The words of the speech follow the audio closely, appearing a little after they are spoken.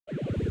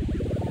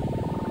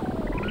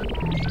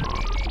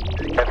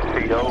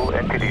FCO,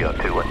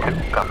 NTDO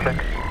 212, contact.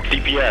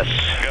 DPS,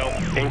 go.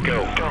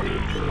 Inco, go.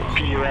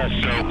 PUS,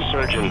 go.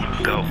 Surgeon,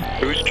 go.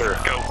 Booster,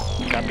 go.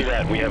 Copy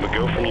that. We have a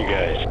go from you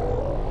guys.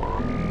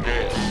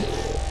 This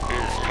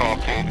is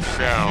Talking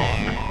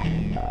Sound.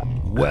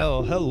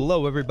 Well,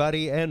 hello,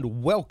 everybody,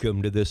 and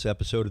welcome to this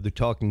episode of the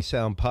Talking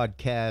Sound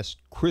podcast.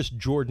 Chris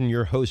Jordan,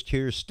 your host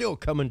here, still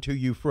coming to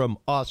you from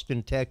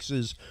Austin,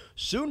 Texas,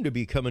 soon to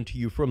be coming to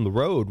you from the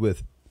road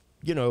with,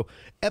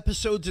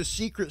 episodes of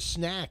Secret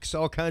Snacks,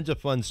 all kinds of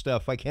fun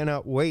stuff. I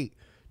cannot wait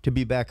to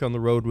be back on the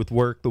road with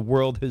work. The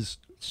world has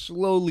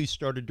slowly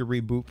started to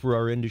reboot for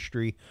our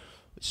industry.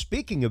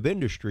 Speaking of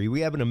industry,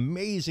 we have an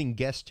amazing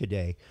guest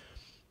today.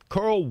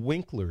 Karl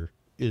Winkler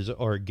is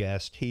our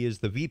guest. He is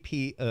the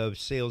VP of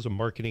Sales and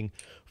Marketing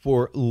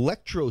for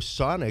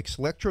Lectrosonics.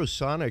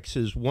 Lectrosonics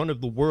is one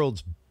of the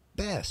world's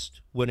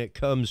best when it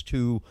comes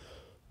to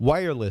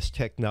wireless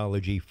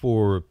technology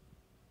for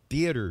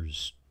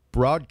theaters,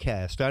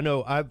 broadcast. I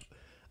know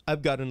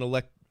I've got an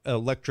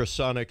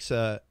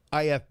Lectrosonics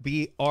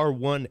IFB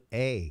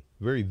R1A,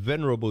 very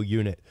venerable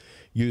unit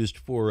used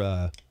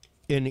for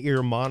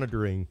in-ear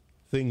monitoring,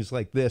 things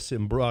like this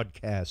in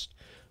broadcast.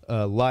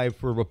 Live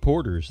for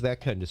reporters,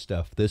 that kind of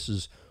stuff. This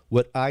is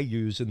what I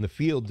use in the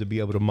field to be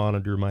able to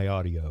monitor my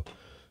audio.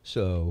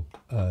 So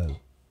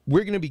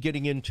we're going to be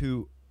getting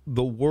into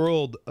the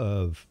world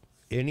of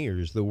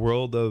in-ears, the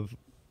world of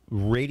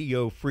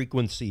radio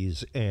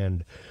frequencies,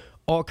 and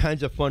all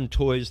kinds of fun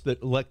toys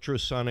that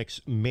Lectrosonics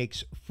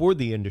makes for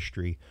the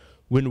industry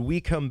when we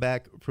come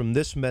back from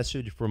this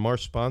message from our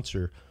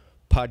sponsor,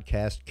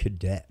 Podcast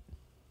Cadet.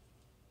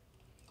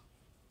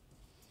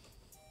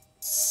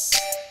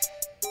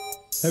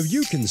 Have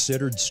you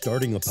considered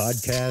starting a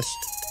podcast?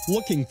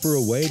 Looking for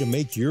a way to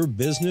make your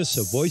business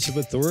a voice of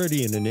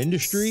authority in an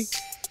industry?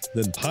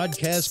 Then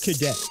Podcast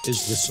Cadet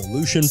is the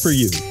solution for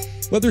you.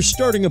 Whether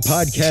starting a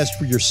podcast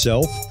for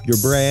yourself, your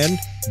brand,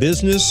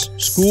 business,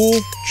 school,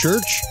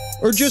 church,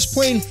 or just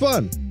plain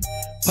fun,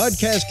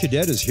 Podcast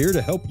Cadet is here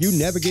to help you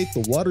navigate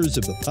the waters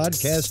of the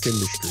podcast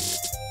industry.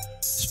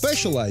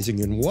 Specializing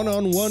in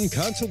one-on-one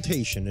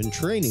consultation and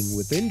training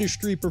with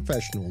industry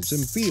professionals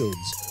in fields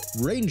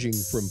ranging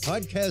from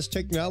podcast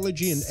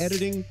technology and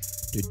editing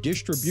to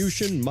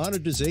distribution,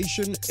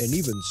 monetization, and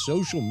even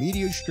social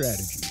media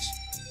strategies.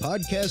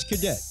 Podcast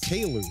Cadet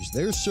tailors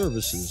their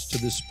services to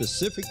the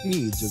specific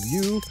needs of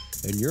you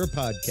and your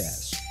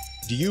podcast.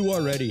 Do you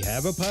already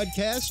have a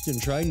podcast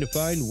and trying to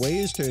find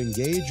ways to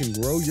engage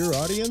and grow your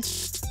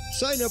audience?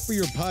 Sign up for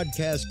your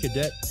Podcast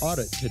Cadet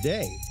audit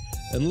today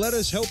and let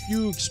us help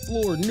you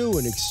explore new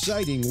and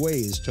exciting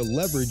ways to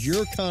leverage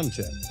your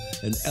content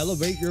and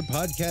elevate your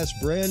podcast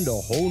brand to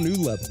whole new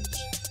levels.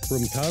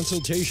 From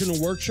consultational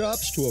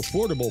workshops to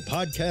affordable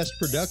podcast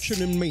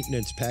production and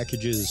maintenance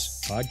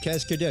packages,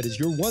 Podcast Cadet is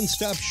your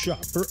one-stop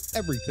shop for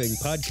everything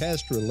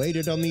podcast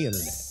related on the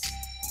internet.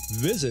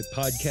 Visit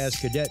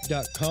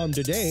podcastcadet.com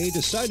today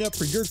to sign up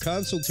for your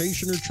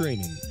consultation or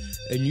training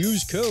and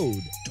use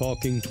code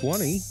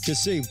TALKING20 to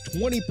save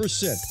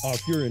 20%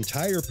 off your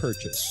entire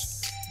purchase.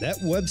 That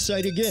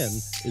website again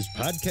is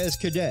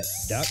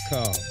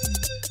podcastcadet.com.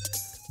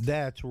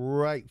 That's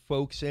right,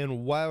 folks.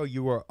 And while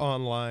you are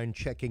online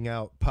checking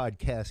out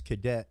Podcast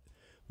Cadet,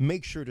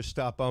 make sure to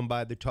stop on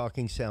by the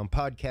Talking Sound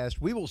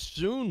podcast. We will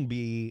soon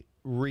be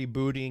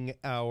rebooting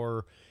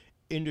our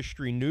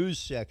industry news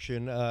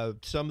section.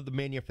 Some of the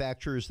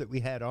manufacturers that we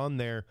had on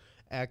there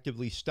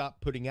actively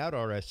stopped putting out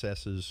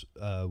RSSs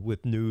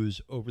with news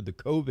over the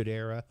COVID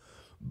era.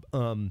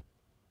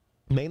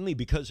 Mainly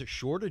because of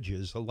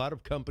shortages. A lot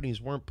of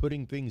companies weren't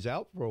putting things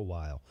out for a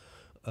while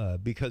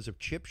because of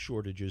chip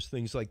shortages,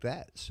 things like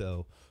that.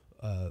 So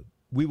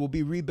we will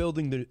be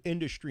rebuilding the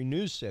industry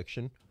news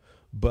section.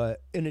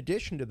 But in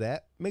addition to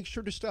that, make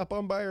sure to stop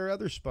on by our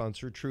other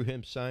sponsor, True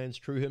Hemp Science.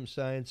 True Hemp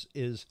Science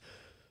is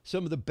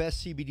some of the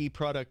best CBD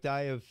product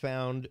I have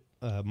found.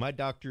 My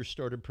doctor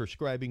started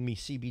prescribing me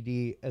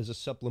CBD as a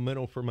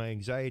supplemental for my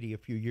anxiety a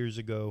few years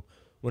ago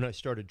when I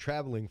started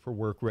traveling for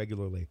work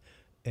regularly.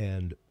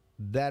 And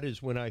that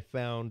is when I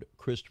found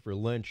Christopher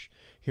Lynch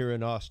here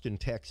in Austin,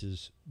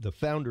 Texas, the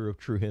founder of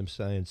True Hemp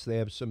Science. They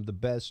have some of the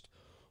best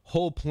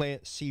whole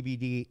plant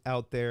CBD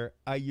out there.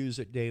 I use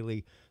it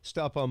daily.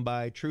 Stop on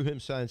by.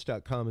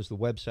 TrueHempScience.com is the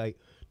website.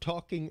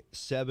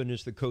 Talking7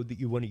 is the code that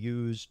you want to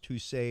use to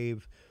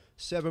save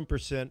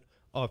 7%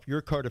 off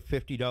your cart of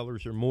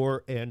 $50 or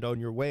more. And on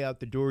your way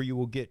out the door, you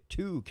will get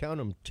two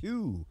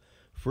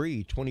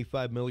free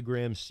 25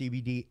 milligram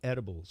CBD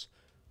edibles.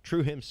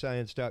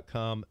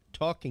 TrueHempScience.com.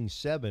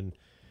 Talking7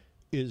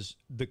 is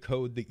the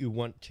code that you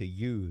want to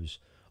use.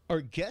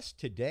 Our guest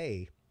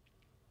today,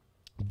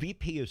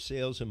 VP of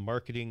Sales and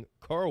Marketing,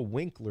 Karl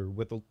Winkler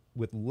with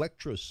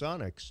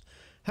Lectrosonics.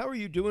 How are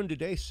you doing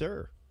today,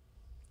 sir?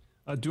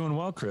 Doing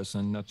well, Chris,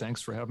 and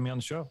thanks for having me on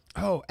the show.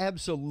 Oh,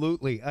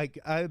 absolutely.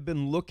 I've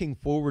been looking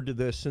forward to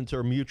this since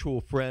our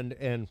mutual friend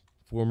and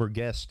former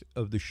guest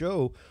of the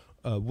show,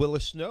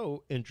 Willis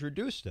Snow,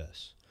 introduced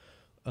us.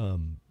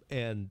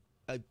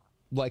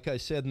 Like I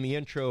said in the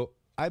intro,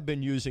 I've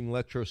been using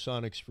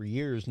Lectrosonics for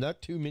years.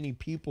 Not too many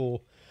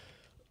people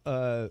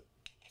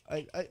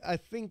I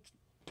think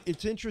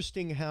it's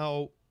interesting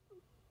how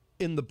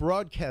in the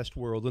broadcast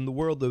world, in the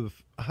world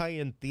of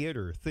high-end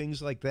theater,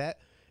 things like that,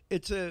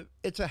 it's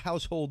a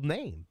household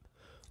name.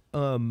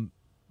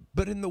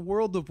 But in the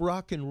world of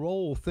rock and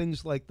roll,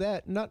 things like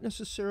that, not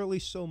necessarily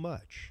so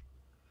much.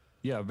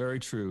 Yeah, very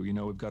true.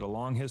 We've got a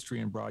long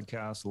history in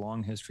broadcast, a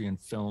long history in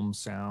film,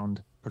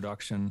 sound,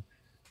 production.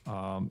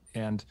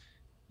 And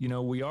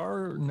we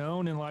are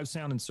known in live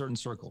sound in certain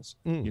circles.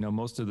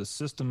 Most of the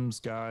systems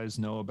guys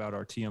know about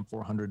our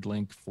TM400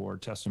 link for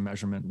test and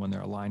measurement when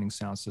they're aligning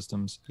sound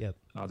systems. Yep.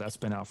 That's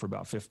been out for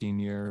about 15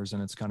 years,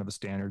 and it's kind of a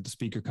standard. The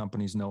speaker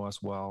companies know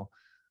us well.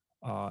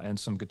 And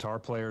some guitar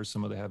players,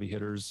 some of the heavy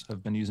hitters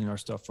have been using our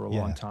stuff for a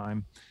long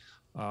time.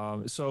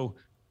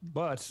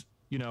 But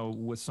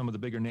with some of the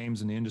bigger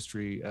names in the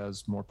industry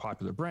as more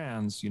popular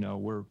brands,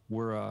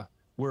 we're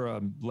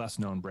a less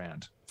known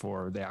brand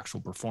for the actual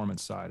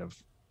performance side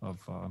of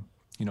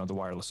the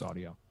wireless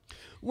audio.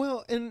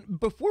 Well, and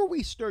before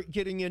we start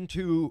getting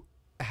into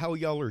how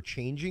y'all are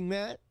changing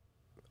that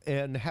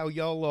and how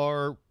y'all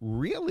are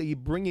really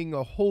bringing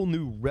a whole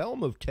new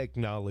realm of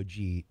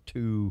technology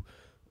to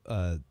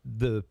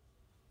the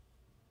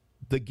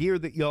gear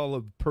that y'all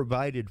have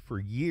provided for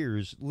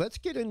years, let's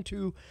get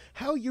into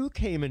how you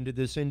came into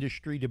this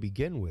industry to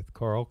begin with,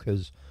 Karl,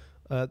 because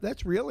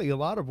that's really a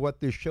lot of what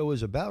this show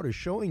is about, is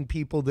showing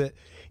people that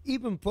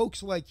even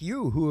folks like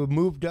you who have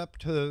moved up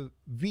to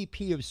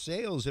VP of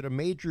sales at a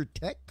major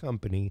tech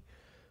company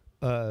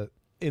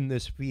in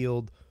this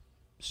field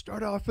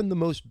start off in the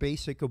most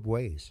basic of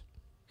ways.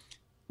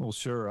 Well,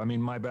 sure. I mean,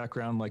 my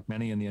background, like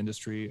many in the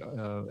industry,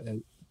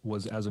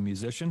 was as a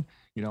musician.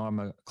 I'm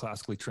a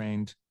classically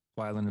trained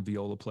violin and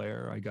viola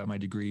player. I got my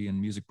degree in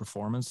music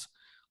performance.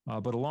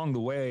 But along the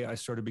way, I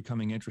started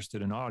becoming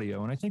interested in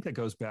audio. And I think that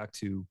goes back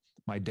to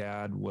my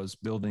dad was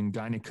building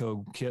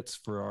Dynaco kits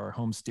for our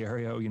home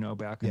stereo,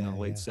 back in the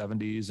late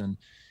 70s. And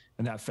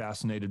that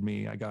fascinated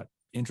me. I got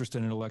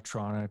interested in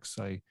electronics.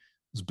 I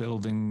was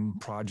building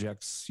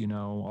projects,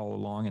 all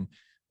along, and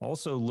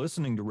also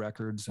listening to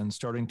records and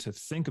starting to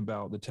think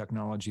about the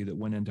technology that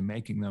went into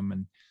making them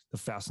and the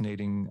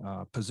fascinating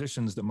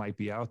positions that might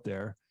be out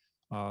there.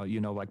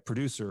 Like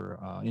producer,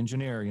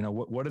 engineer,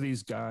 what are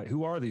these guys,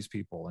 who are these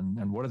people,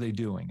 and what are they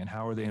doing, and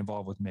how are they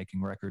involved with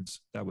making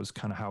records? That was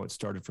kind of how it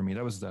started for me.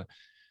 That was the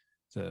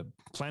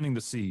planting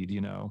the seed,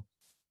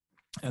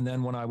 And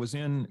then when I was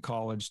in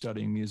college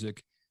studying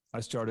music, I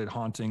started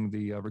haunting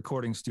the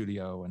recording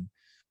studio and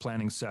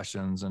planning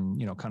sessions and,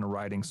 kind of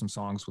writing some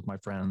songs with my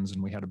friends,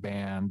 and we had a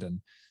band.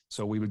 And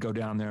so we would go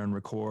down there and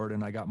record,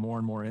 and I got more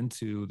and more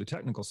into the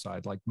technical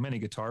side, like many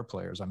guitar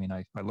players. I mean,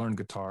 I learned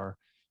guitar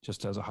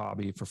just as a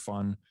hobby for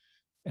fun.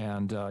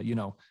 And,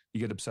 you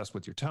get obsessed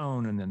with your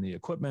tone and then the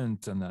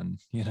equipment. And then,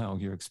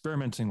 you're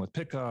experimenting with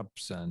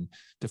pickups and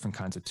different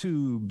kinds of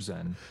tubes.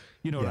 And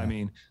you know what I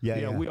mean?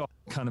 Yeah. We all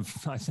kind of,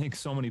 I think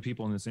so many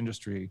people in this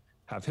industry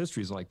have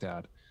histories like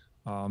that.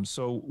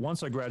 So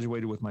once I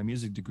graduated with my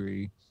music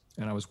degree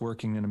and I was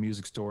working in a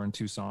music store in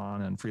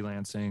Tucson and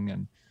freelancing,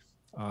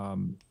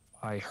 and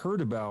I heard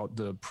about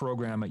the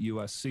program at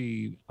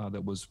USC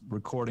that was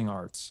recording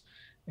arts,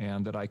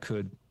 and that I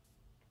could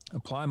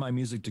apply my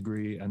music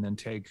degree and then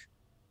take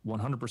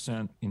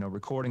 100%,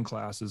 recording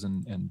classes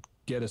and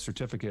get a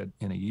certificate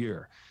in a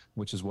year,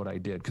 which is what I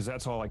did, because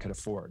that's all I could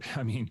afford.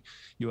 I mean,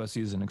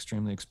 USC is an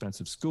extremely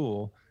expensive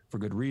school for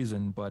good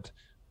reason, but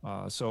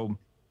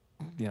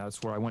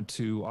that's where I went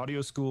to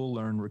audio school,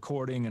 learned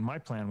recording, and my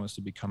plan was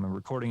to become a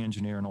recording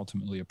engineer and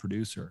ultimately a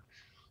producer.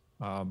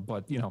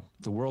 But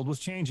the world was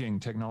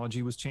changing,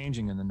 technology was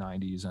changing in the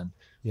 90s, and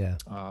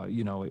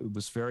it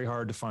was very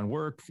hard to find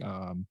work.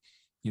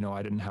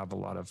 I didn't have a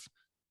lot of,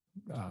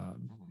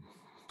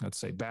 let's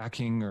say,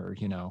 backing or,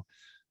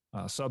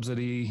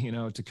 subsidy,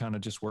 to kind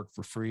of just work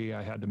for free.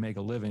 I had to make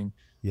a living.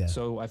 Yeah.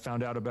 So I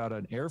found out about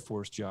an Air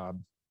Force job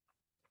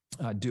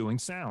doing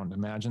sound.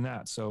 Imagine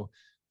that. So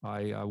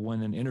I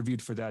went and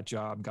interviewed for that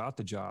job, got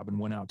the job, and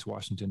went out to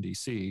Washington,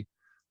 D.C.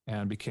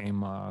 and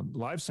became a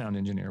live sound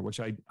engineer, which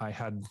I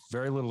had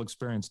very little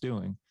experience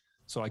doing.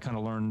 So I kind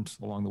of learned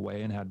along the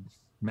way and had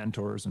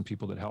mentors and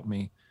people that helped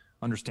me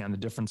understand the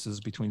differences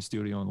between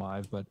studio and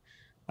live. But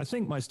I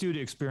think my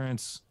studio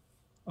experience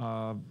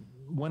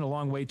went a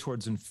long way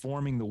towards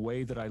informing the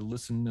way that I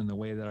listened and the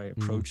way that I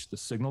approached the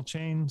signal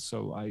chain.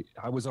 So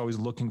I was always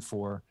looking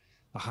for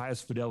the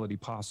highest fidelity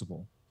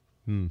possible.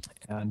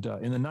 And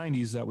in the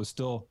 90s, that was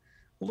still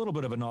a little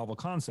bit of a novel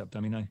concept. I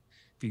mean,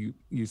 if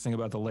you think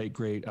about the late,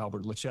 great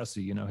Albert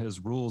Lachesi, his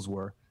rules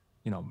were,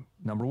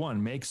 number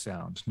one, make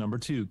sound. Number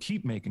two,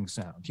 keep making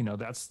sound.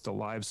 That's the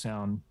live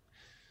sound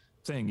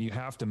thing. You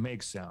have to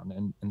make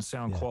sound, and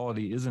sound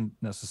quality isn't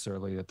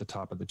necessarily at the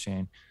top of the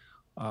chain.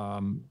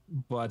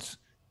 But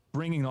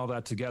bringing all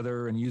that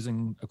together and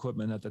using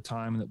equipment at the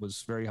time that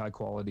was very high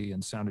quality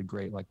and sounded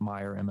great, like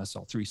Meyer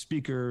MSL3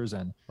 speakers.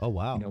 And oh,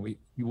 wow.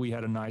 We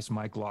had a nice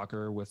mic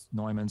locker with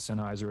Neumann,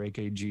 Sennheiser,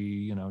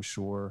 AKG,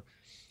 Shure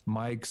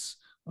mics.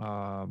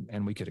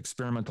 And we could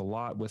experiment a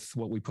lot with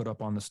what we put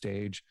up on the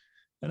stage.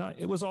 And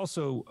it was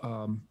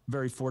also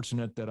very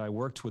fortunate that I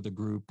worked with a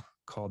group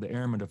called the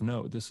Airmen of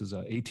Note. This is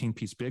a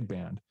 18-piece big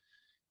band.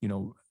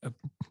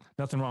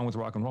 Nothing wrong with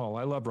rock and roll.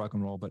 I love rock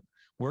and roll, but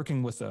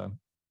working with a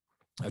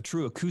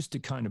true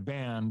acoustic kind of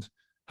band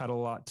had a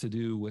lot to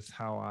do with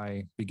how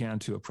I began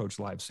to approach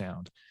live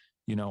sound.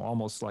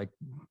 Almost like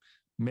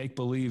make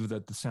believe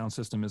that the sound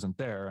system isn't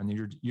there, and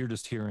you're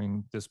just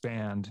hearing this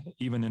band,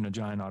 even in a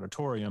giant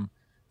auditorium,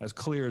 as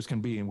clear as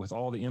can be, and with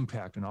all the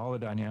impact and all the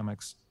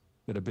dynamics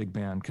that a big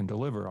band can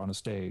deliver on a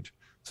stage.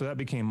 So that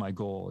became my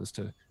goal, is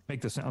to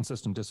make the sound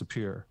system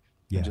disappear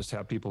and just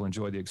have people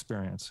enjoy the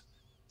experience.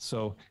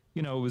 So,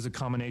 it was a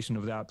combination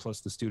of that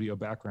plus the studio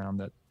background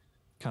that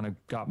kind of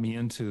got me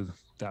into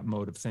that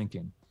mode of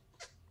thinking.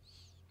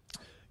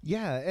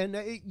 Yeah. And,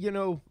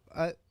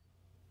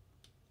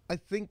 I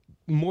think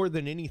more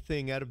than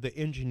anything, out of the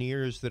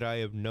engineers that I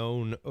have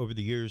known over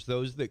the years,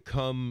 those that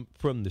come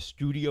from the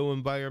studio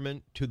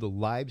environment to the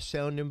live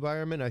sound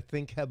environment, I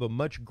think have a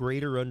much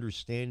greater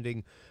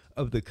understanding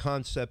of the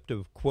concept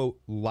of,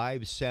 quote,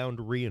 live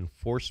sound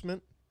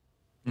reinforcement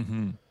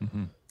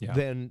than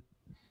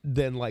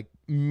like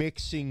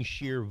mixing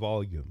sheer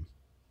volume.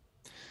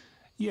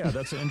 Yeah,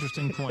 that's an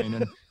interesting point.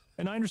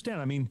 And I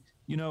understand. I mean,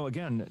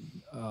 again,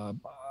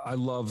 I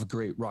love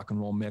great rock and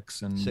roll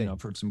mix, and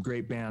I've heard some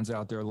great bands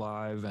out there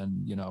live,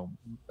 and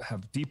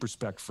have deep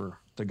respect for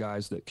the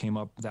guys that came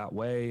up that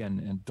way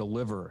and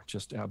deliver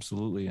just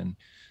absolutely. And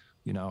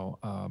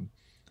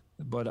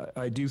but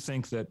I do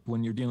think that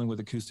when you're dealing with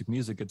acoustic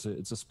music, it's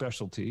a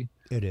specialty.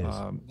 It is.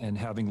 And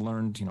having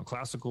learned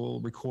classical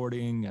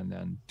recording and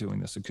then doing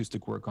this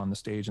acoustic work on the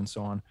stage and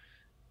so on,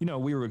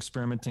 we were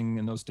experimenting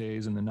in those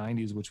days in the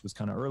 90s, which was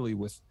kind of early,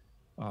 with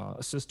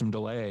a system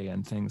delay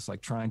and things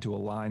like trying to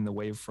align the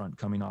wavefront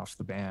coming off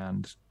the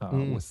band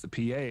with the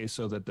PA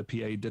so that the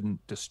PA didn't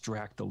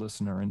distract the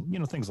listener,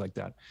 and things like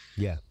that.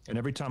 Yeah. And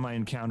every time I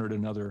encountered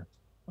another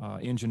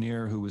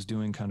engineer who was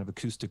doing kind of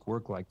acoustic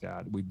work like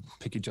that, we'd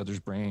pick each other's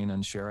brain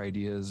and share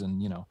ideas,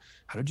 and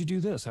how did you do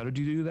this? How did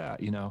you do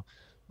that?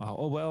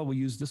 Oh, well, we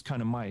used this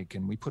kind of mic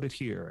and we put it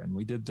here and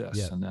we did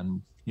this. And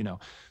then,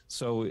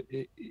 so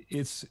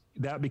it's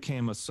that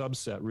became a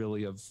subset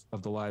really of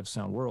the live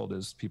sound world,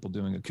 is people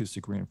doing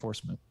acoustic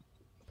reinforcement.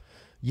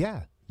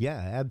 Yeah,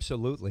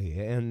 absolutely.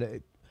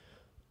 And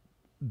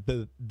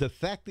the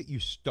fact that you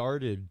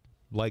started,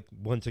 like,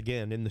 once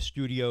again in the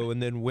studio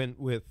and then went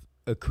with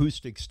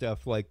acoustic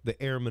stuff like the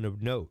Airmen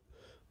of Note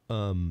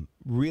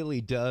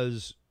really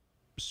does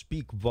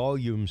speak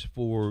volumes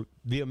for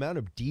the amount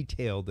of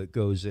detail that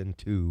goes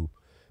into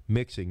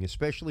mixing,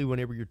 especially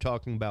whenever you're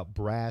talking about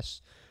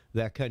brass,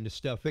 that kind of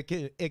stuff.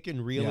 It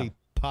can really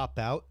pop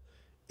out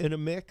in a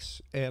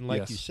mix, and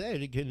like you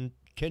said, it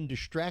can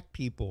distract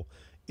people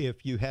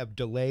if you have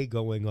delay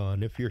going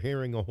on, if you're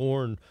hearing a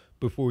horn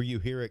before you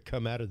hear it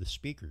come out of the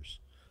speakers.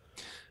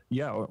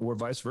 Yeah, or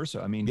vice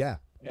versa. I mean,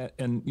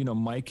 and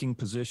miking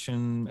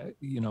position,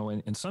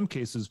 in some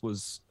cases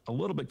was a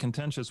little bit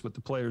contentious with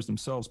the players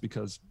themselves,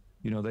 because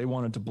they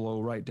wanted to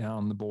blow right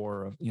down the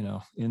bore of,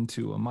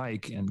 into a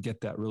mic and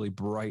get that really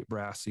bright,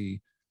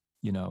 brassy,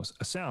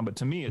 a sound. But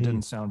to me, it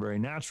didn't sound very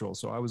natural.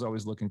 So I was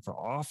always looking for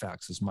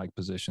off-axis mic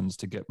positions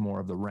to get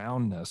more of the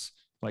roundness,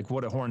 like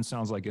what a horn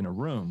sounds like in a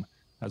room,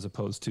 as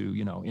opposed to,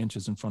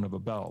 inches in front of a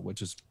bell,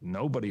 which is,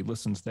 nobody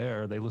listens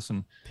there. They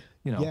listen,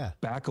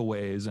 back a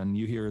ways, and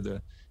you hear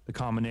the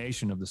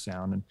combination of the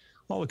sound. And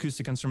all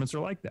acoustic instruments are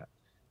like that,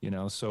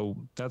 so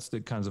that's the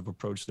kinds of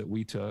approach that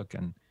we took.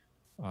 And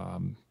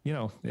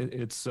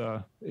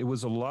it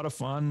was a lot of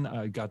fun.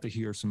 I got to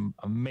hear some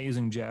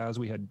amazing jazz.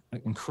 We had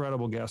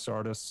incredible guest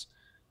artists,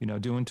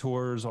 doing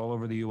tours all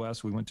over the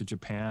U.S. We went to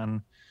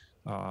Japan.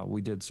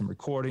 We did some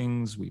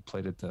recordings. We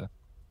played at the,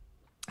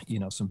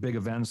 some big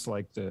events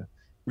like the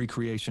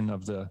recreation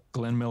of the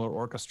Glenn Miller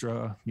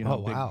Orchestra, big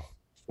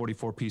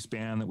 44-piece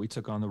band that we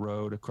took on the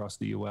road across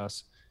the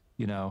U.S.,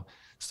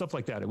 stuff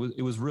like that. It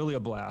was really a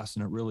blast,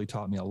 and it really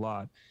taught me a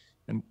lot.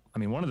 And I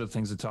mean, one of the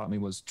things it taught me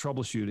was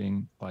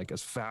troubleshooting, like,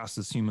 as fast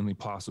as humanly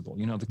possible.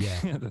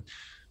 The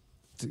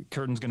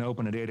curtain's going to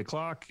open at 8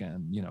 o'clock,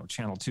 and,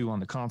 channel 2 on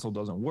the console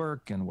doesn't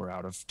work, and we're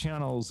out of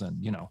channels.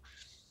 And,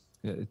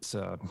 it's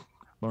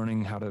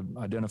learning how to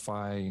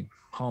identify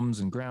hums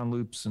and ground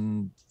loops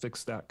and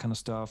fix that kind of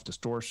stuff,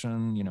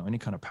 distortion, any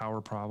kind of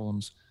power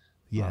problems.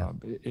 Yeah.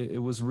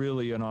 It was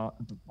really an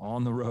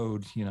on the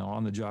road,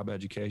 on the job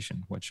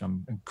education, which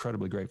I'm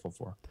incredibly grateful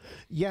for.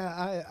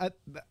 Yeah.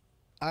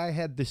 I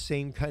had the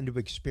same kind of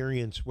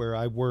experience where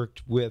I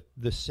worked with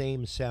the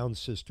same sound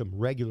system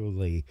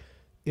regularly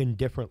in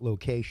different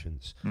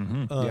locations.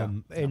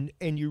 And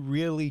you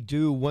really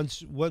do,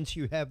 once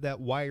you have that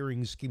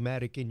wiring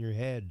schematic in your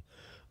head,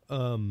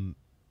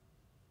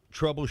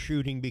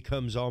 troubleshooting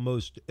becomes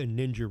almost a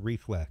ninja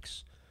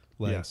reflex.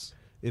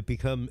 It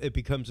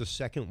becomes a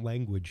second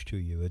language to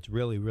you. It's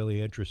really,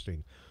 really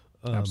interesting.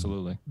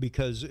 Absolutely.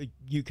 Because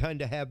you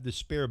kind of have the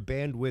spare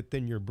bandwidth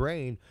in your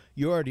brain.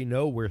 You already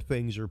know where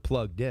things are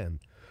plugged in.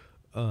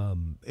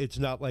 It's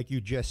not like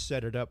you just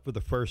set it up for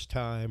the first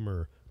time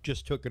or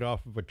just took it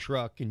off of a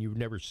truck and you've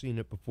never seen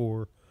it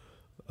before.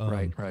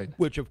 Right.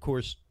 Which, of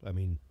course, I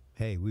mean,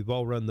 hey, we've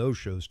all run those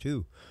shows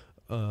too.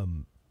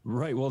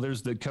 Right. Well,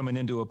 there's the coming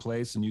into a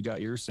place and you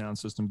got your sound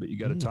system, but you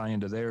got to tie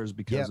into theirs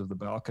because of the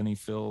balcony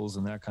fills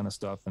and that kind of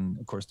stuff. And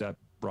of course that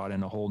brought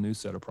in a whole new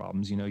set of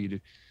problems. You know, you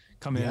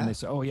come in and they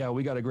say, oh yeah,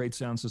 we got a great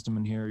sound system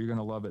in here. You're going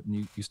to love it.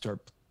 And you start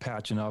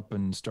patching up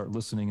and start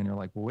listening and you're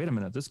like, well, wait a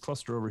minute, this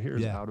cluster over here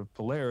is out of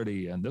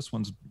polarity and this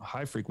one's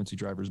high frequency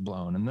driver's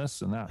blown and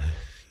this and that,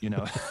 you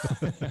know.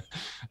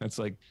 It's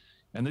like,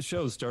 and this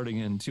show is starting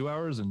in 2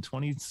 hours and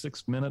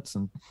 26 minutes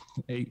and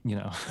 8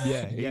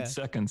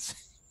 seconds.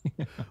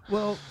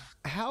 Well,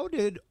 how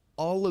did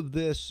all of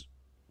this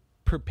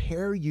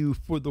prepare you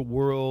for the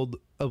world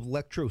of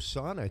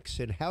Lectrosonics,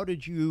 and how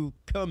did you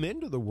come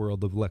into the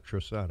world of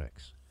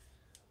Lectrosonics?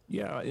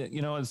 Yeah,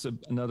 you know, it's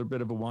another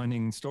bit of a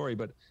winding story,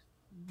 but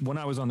when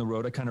I was on the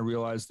road, I kind of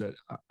realized that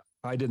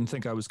I didn't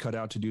think I was cut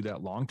out to do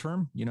that long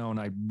term, you know, and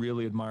I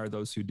really admire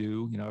those who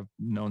do. You know, I've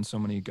known so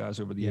many guys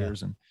over the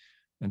years and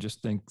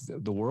just think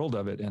the world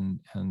of it.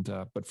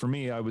 But for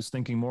me, I was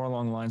thinking more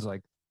along the lines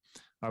like,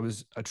 I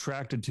was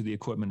attracted to the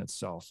equipment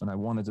itself and I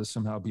wanted to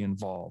somehow be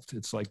involved.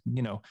 It's like,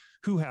 you know,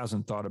 who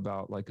hasn't thought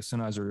about like a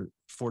Sennheiser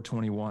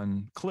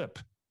 421 clip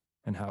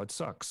and how it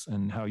sucks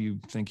and how you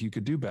think you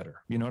could do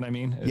better. You know what I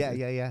mean?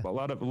 Yeah. A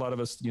lot of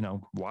us, you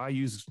know, why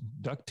use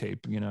duct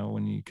tape, you know,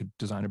 when you could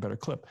design a better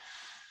clip?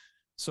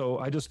 So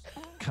I just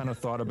kind of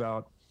thought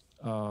about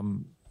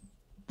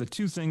the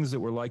two things that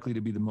were likely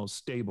to be the most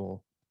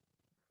stable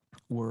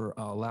were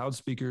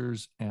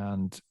loudspeakers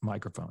and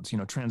microphones, you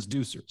know,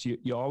 transducers.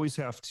 You always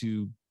have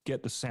to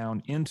get the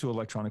sound into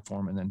electronic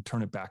form and then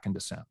turn it back into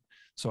sound.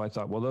 So I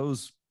thought, well,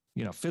 those,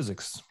 you know,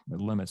 physics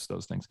limits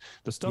those things.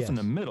 The stuff in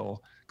the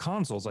middle,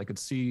 consoles, I could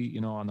see, you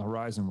know, on the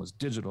horizon was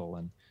digital,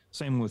 and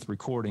same with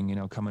recording, you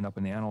know, coming up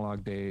in the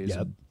analog days.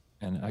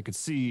 And I could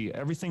see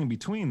everything in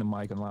between the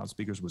mic and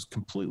loudspeakers was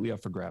completely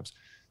up for grabs.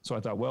 So I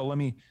thought, well, let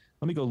me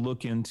go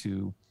look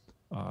into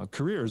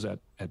careers at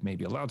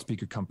maybe a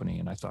loudspeaker company.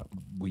 And I thought,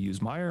 we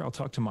use Meyer, I'll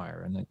talk to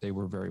Meyer. And they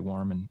were very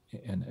warm and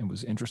it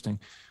was interesting.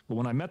 But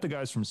when I met the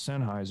guys from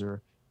Sennheiser,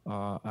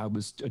 I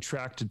was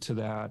attracted to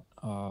that.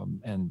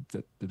 And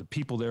the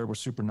people there were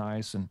super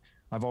nice. And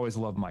I've always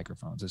loved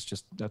microphones. It's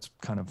just, that's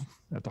kind of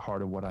at the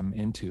heart of what I'm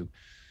into.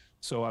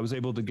 So I was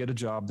able to get a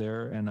job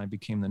there and I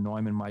became the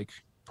Neumann mic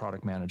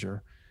product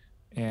manager.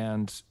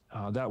 And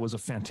that was a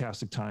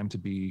fantastic time to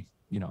be,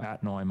 you know,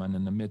 at Neumann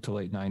in the mid to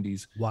late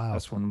 90s. Wow.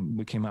 That's when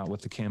we came out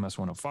with the KMS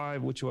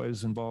 105, which I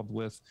was involved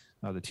with,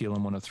 the TLM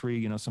 103,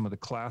 you know, some of the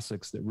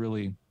classics that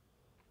really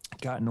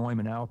got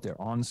Neumann out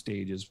there on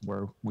stages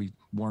where we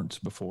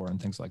weren't before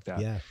and things like that.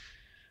 Yeah.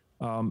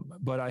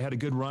 But I had a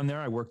good run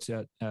there. I worked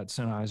at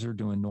Sennheiser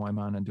doing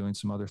Neumann and doing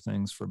some other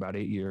things for about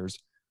 8 years.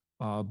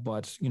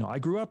 But, you know, I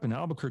grew up in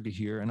Albuquerque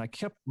here and I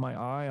kept my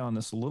eye on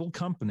this little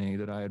company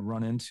that I had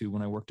run into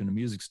when I worked in a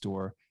music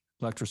store,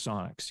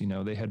 Lectrosonics. You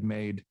know, they had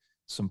made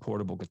some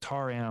portable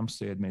guitar amps.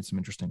 They had made some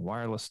interesting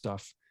wireless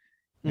stuff.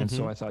 And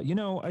so I thought, you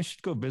know, I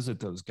should go visit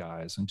those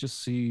guys and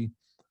just see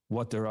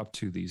what they're up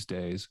to these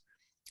days.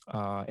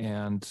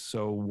 And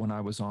so when I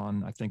was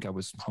I think I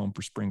was home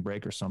for spring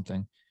break or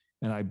something,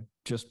 and I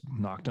just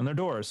knocked on their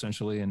door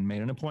essentially and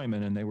made an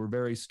appointment. And they were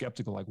very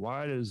skeptical, like,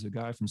 why does a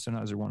guy from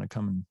Sennheiser want to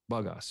come and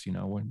bug us? You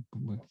know,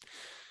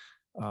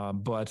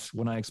 but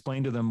when I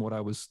explained to them what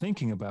I was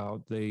thinking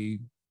about, they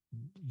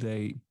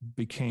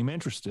became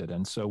interested.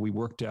 And so we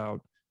worked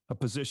out a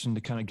position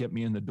to kind of get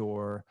me in the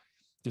door,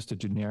 just a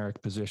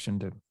generic position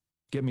to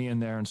get me in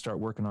there and start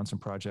working on some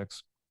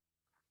projects.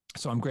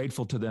 So I'm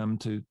grateful to them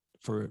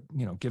for,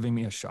 you know, giving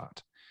me a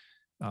shot.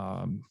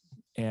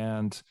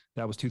 And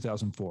that was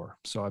 2004.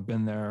 So I've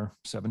been there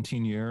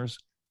 17 years,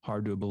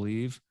 hard to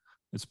believe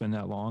it's been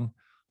that long.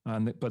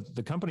 But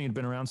the company had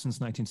been around since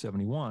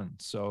 1971.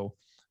 So,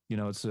 you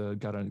know, it's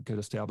got a good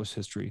established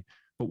history.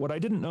 But what I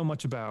didn't know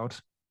much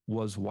about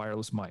was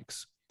wireless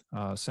mics.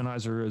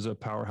 Sennheiser is a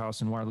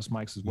powerhouse in wireless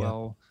mics as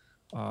well,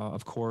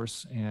 of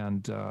course.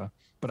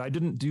 But I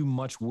didn't do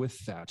much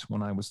with that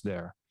when I was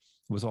there.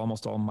 It was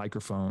almost all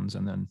microphones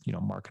and then, you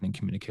know, marketing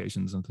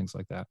communications and things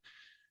like that.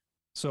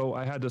 So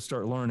I had to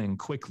start learning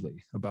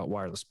quickly about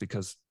wireless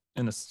because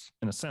in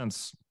a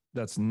sense,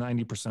 that's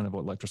 90% of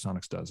what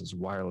Lectrosonics does is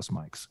wireless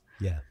mics.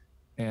 Yeah.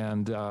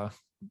 And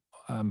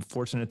I'm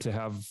fortunate to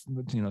have,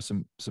 you know,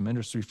 some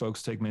industry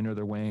folks take me under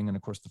their wing, and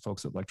of course the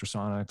folks at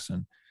Lectrosonics.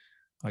 And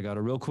I got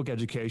a real quick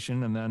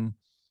education and then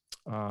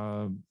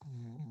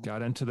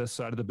got into this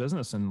side of the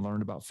business and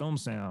learned about film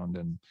sound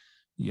and,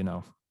 you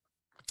know,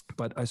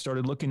 but I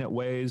started looking at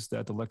ways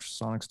that the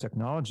Lectrosonics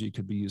technology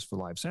could be used for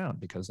live sound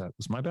because that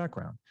was my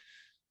background.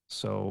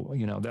 So,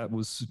 you know, that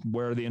was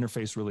where the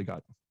interface really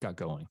got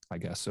going, I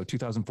guess. So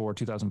 2004,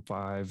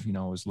 2005, you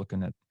know, I was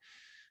looking at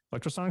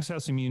Lectrosonics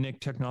has some unique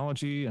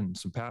technology and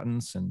some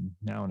patents and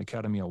now an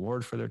Academy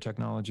Award for their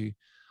technology.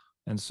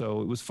 And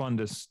so it was fun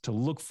to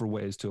look for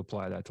ways to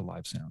apply that to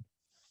live sound.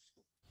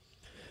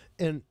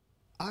 And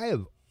I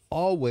have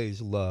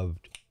always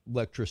loved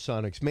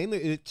Lectrosonics.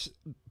 Mainly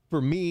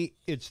for me,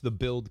 it's the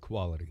build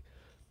quality.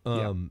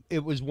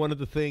 It was one of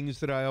the things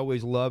that I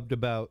always loved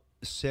about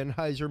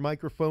Sennheiser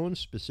microphones,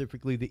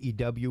 specifically the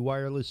EW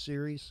wireless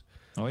series.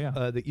 Oh yeah.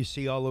 That you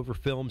see all over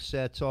film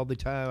sets all the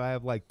time. I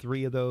have like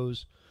 3 of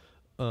those.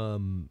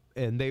 And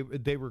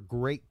they were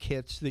great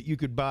kits that you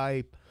could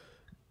buy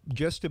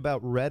just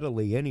about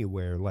readily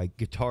anywhere, like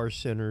Guitar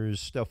Centers,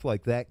 stuff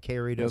like that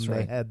carried them. That's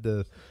right. They had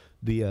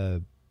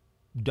the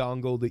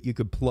dongle that you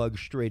could plug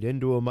straight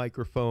into a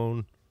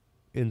microphone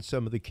in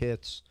some of the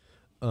kits.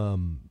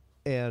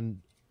 And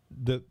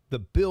the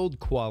build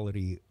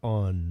quality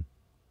on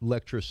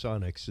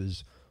Lectrosonics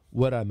is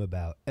what I'm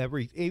about.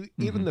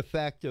 Even the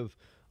fact of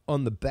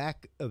on the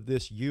back of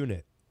this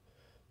unit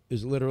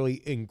is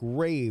literally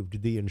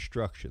engraved the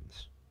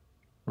instructions.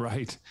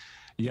 Right.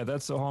 Yeah,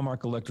 that's the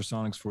hallmark of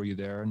Lectrosonics for you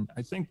there. And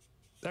I think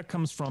that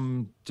comes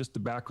from just the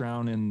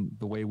background in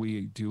the way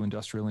we do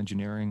industrial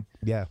engineering.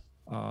 Yeah.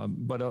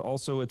 But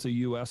also it's a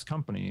U.S.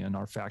 company, and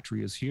our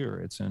factory is here.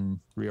 It's in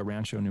Rio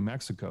Rancho, New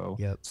Mexico.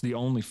 Yep. It's the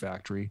only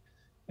factory.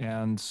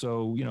 And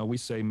so, you know, we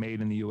say made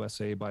in the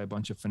USA by a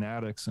bunch of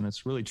fanatics, and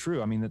it's really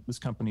true. I mean, this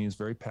company is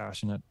very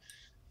passionate.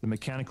 The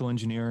mechanical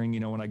engineering, you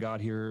know, when I got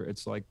here,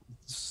 it's like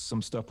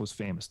some stuff was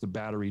famous. The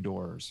battery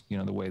doors, you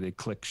know, the way they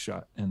click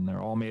shut, and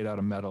they're all made out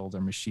of metal.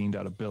 They're machined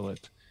out of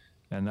billet.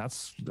 And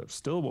that's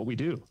still what we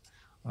do.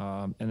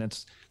 And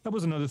that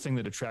was another thing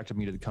that attracted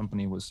me to the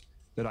company, was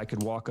that I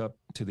could walk up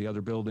to the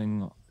other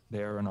building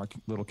there in our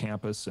little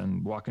campus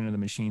and walk into the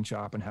machine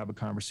shop and have a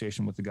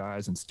conversation with the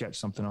guys and sketch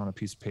something on a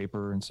piece of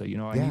paper and say, you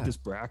know, I need this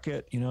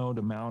bracket, you know,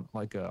 to mount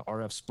like a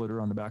RF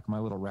splitter on the back of my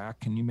little rack.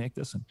 Can you make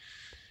this? And,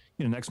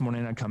 you know, next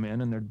morning I'd come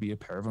in and there'd be a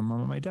pair of them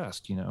on my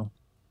desk, you know.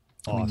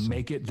 Awesome. I mean,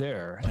 make it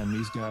there. And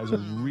these guys are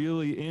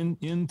really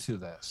into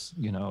this,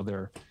 you know,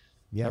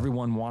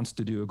 everyone wants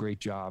to do a great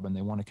job and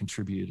they want to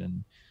contribute.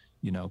 And,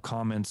 you know,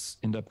 comments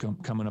end up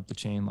coming up the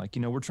chain. Like,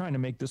 you know, we're trying to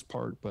make this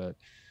part, but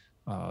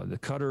the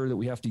cutter that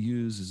we have to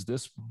use is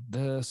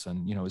this,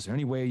 and, you know, is there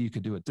any way you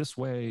could do it this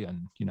way?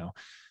 And, you know,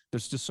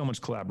 there's just so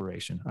much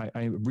collaboration.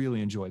 I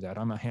really enjoy that.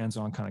 I'm a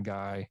hands-on kind of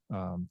guy.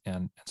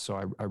 And so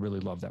I really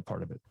love that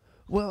part of it.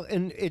 Well,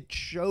 and it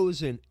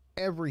shows in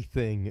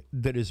everything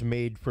that is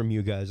made from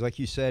you guys. Like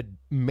you said,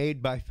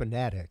 made by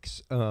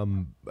fanatics.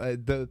 One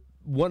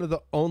of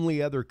the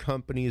only other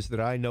companies that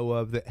I know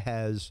of that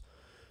has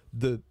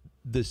the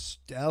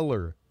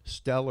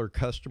stellar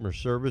customer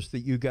service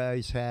that you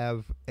guys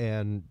have,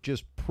 and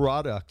just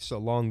products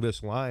along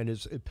this line,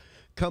 is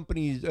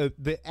companies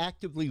that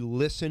actively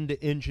listen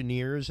to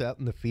engineers out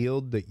in the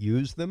field that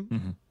use them.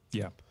 Mm-hmm.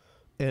 Yeah.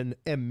 And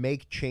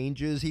make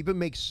changes, even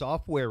make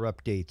software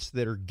updates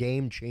that are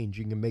game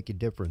changing and make a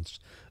difference.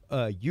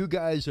 You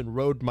guys and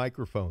Rode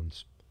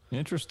microphones.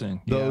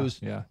 Interesting. Those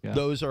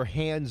those are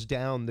hands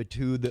down the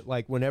two that,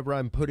 like, whenever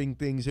I'm putting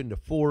things into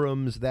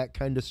forums, that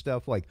kind of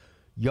stuff, like,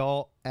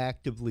 y'all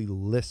actively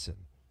listen.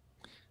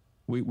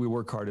 We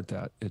work hard at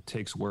that. It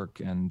takes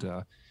work. And,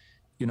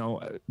 you know,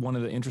 one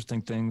of the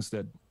interesting things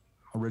that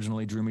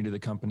originally drew me to the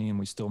company, and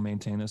we still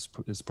maintain this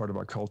as part of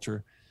our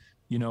culture,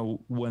 you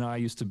know, when I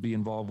used to be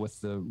involved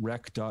with the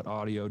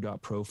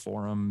rec.audio.pro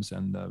forums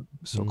and the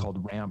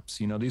so-called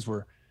ramps, you know, these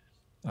were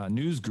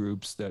news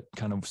groups that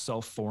kind of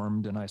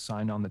self-formed, and I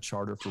signed on the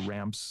charter for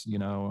ramps, you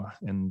know,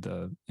 in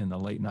the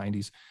late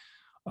 90s.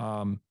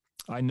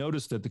 I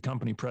noticed that the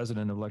company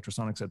president of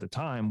Lectrosonics at the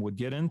time would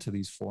get into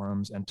these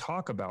forums and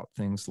talk about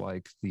things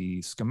like the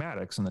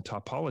schematics and the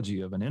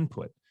topology of an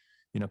input.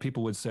 You know,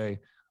 people would say,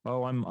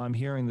 oh, I'm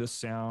hearing this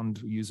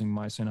sound using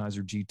my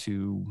Sennheiser G2,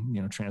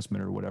 you know,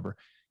 transmitter or whatever.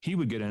 He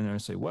would get in there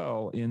and say,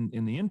 well, in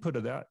the input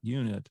of that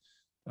unit,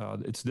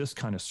 it's this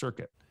kind of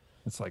circuit.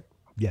 It's like,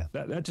 yeah,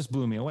 that just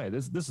blew me away.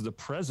 This is the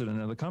president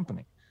of the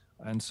company.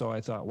 And so I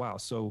thought, wow,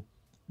 so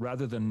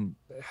rather than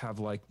have,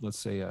 like, let's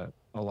say a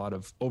lot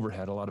of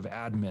overhead, a lot of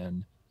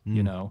admin,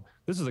 you know,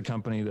 this is a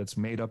company that's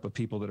made up of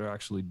people that are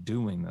actually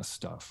doing this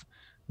stuff.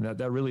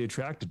 That really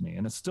attracted me.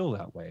 And it's still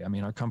that way. I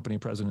mean, our company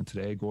president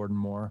today, Gordon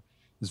Moore,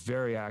 is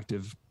very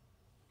active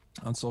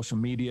on social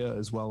media,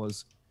 as well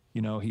as,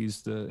 you know,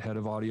 he's the head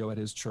of audio at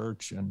his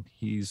church, and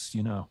he's,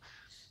 you know,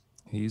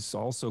 he's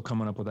also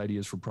coming up with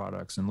ideas for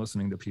products and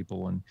listening to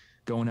people and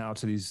going out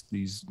to these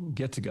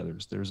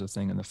get-togethers. There's a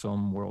thing in the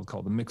film world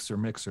called the mixer,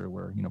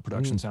 where, you know,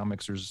 production sound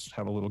mixers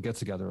have a little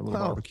get-together, a little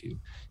barbecue.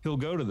 He'll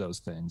go to those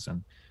things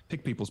and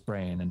pick people's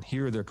brain and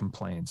hear their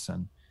complaints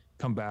and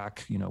come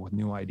back, you know, with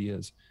new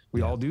ideas.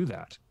 We all do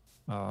that.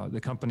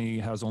 The company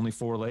has only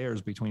 4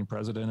 layers between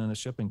president and a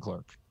shipping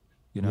clerk,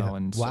 you know,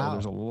 and so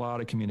there's a lot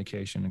of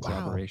communication and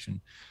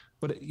collaboration.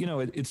 But, you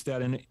know, it's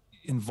that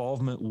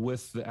involvement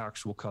with the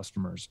actual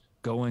customers,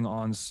 going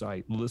on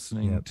site,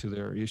 listening to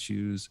their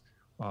issues.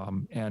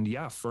 And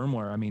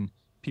firmware. I mean,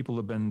 people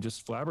have been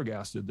just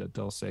flabbergasted that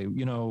they'll say,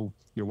 you know,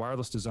 your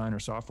wireless designer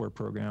software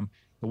program,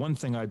 the one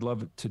thing I'd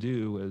love it to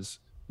do is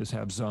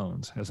have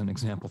zones, as an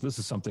example. This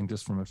is something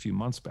just from a few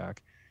months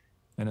back.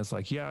 And it's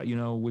like, yeah, you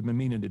know, we've been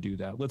meaning to do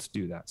that. Let's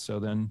do that. So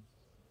then,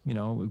 you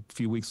know, a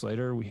few weeks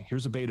later,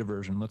 here's a beta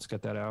version. Let's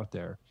get that out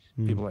there.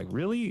 People are like,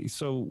 really?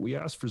 So we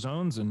asked for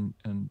zones and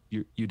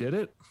you did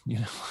it? You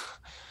know,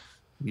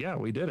 yeah,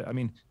 we did it. I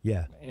mean,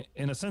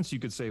 in a sense, you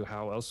could say,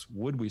 how else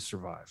would we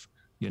survive?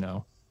 You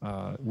know,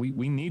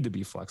 we need to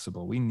be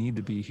flexible. We need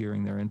to be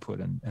hearing their input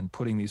and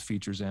putting these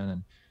features in.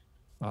 And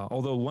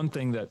although one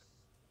thing that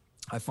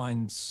I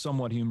find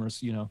somewhat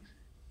humorous,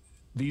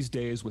 these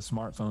days with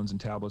smartphones and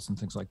tablets and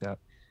things like that,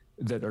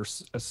 that are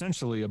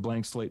essentially a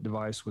blank slate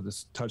device with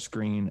a touch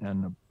screen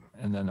and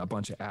then a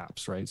bunch of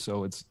apps, right?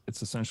 So it's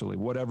essentially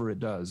whatever it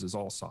does is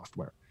all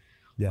software.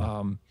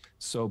 Yeah.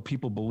 So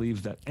people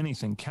believe that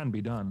anything can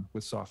be done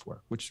with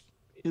software, which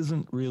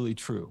isn't really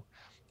true.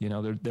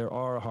 There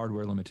are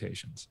hardware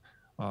limitations.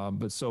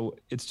 But so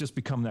it's just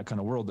become that kind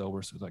of world though, where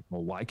it's like,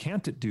 well, why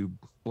can't it do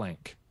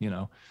blank?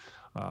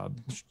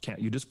 Can't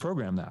you just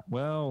program that?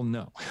 Well,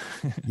 no.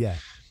 Yeah.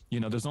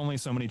 There's only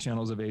so many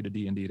channels of A to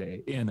D and D to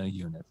A in a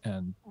unit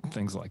and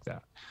things like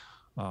that.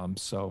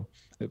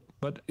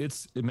 But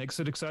it makes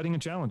it exciting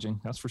and challenging.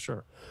 That's for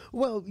sure.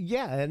 Well,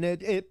 yeah. And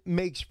it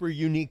makes for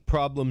unique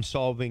problem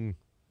solving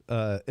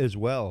as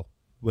well.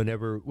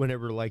 Whenever,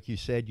 like you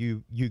said,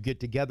 you get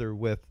together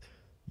with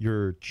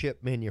your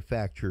chip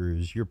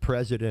manufacturers, your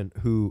president,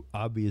 who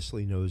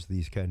obviously knows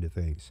these kind of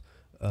things.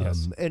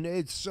 Yes. And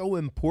it's so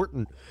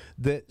important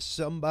that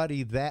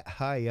somebody that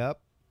high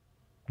up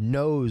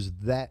knows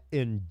that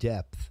in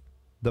depth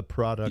the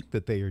product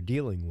that they are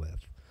dealing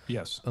with.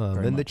 Yes.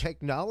 And the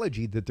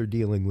technology that they're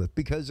dealing with,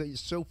 because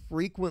so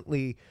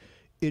frequently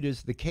it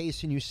is the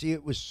case, and you see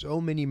it with so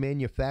many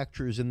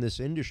manufacturers in this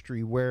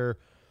industry, where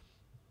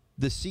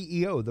the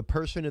CEO, the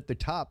person at the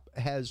top,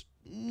 has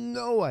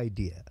no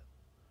idea.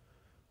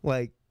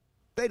 Like,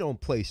 they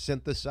don't play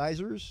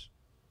synthesizers.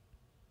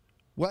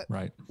 What?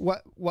 Right.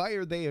 Why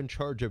are they in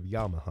charge of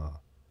Yamaha?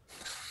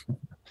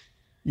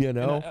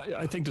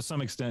 I think to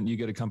some extent you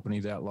get a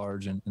company that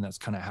large, and that's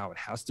kind of how it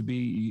has to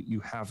be. You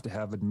have to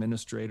have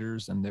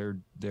administrators, and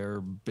their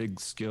big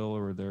skill,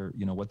 or their,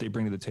 what they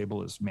bring to the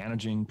table is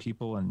managing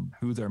people, and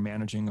who they're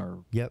managing are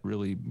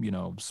really,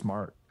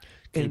 smart,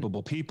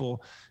 capable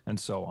people, and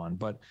so on.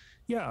 But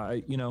yeah,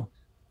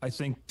 I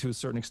think to a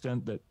certain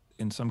extent that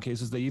in some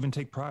cases they even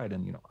take pride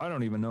in, I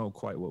don't even know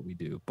quite what we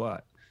do,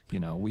 but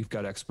we've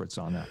got experts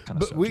on that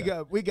kind of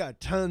stuff. We got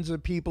tons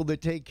of people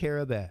that take care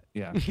of that.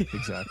 Yeah,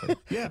 exactly.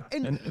 Yeah.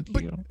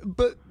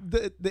 But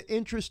the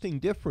interesting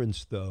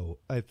difference, though,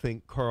 I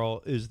think,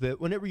 Karl, is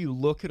that whenever you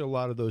look at a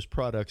lot of those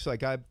products,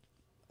 like I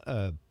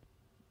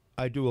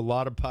do a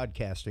lot of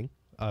podcasting,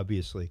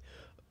 obviously,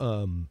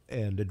 and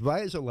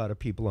advise a lot of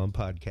people on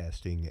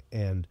podcasting,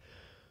 and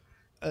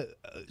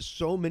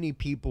so many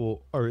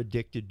people are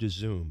addicted to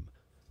Zoom.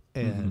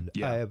 And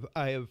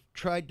I have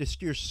tried to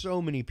steer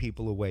so many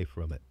people away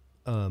from it.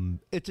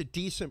 It's a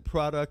decent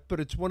product, but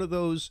it's one of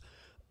those,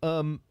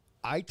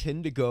 I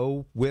tend to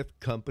go with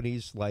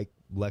companies like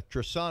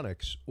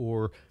Lectrosonics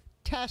or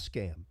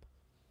Tascam,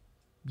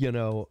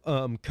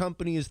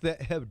 companies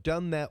that have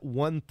done that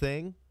one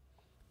thing,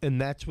 and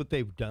that's what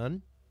they've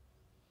done.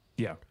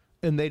 Yeah.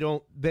 And they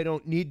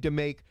don't need to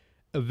make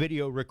a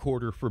video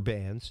recorder for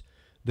bands.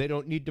 They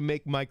don't need to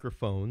make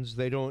microphones.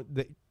 They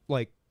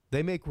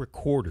make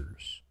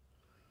recorders.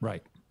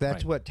 Right.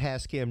 That's what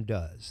Tascam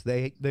does.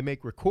 They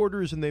make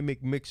recorders and they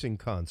make mixing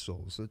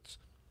consoles. That's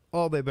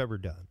all they've ever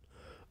done.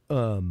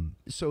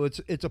 So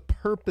it's a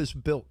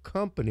purpose-built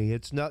company.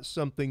 It's not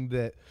something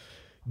that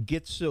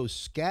gets so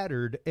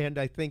scattered, and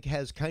I think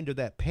has kind of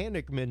that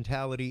panic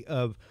mentality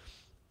of,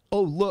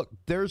 oh, look,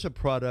 there's a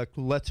product,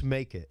 let's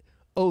make it.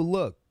 Oh,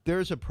 look,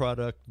 there's a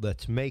product,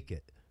 let's make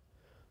it.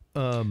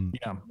 I'm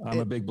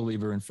a big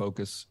believer in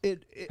focus.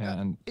 It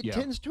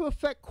tends to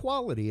affect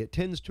quality. It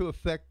tends to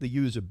affect the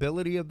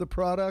usability of the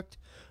product.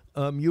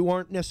 You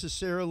aren't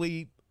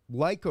necessarily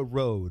like a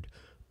Rode,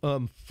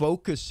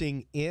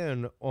 focusing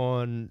in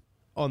on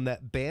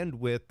that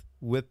bandwidth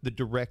with the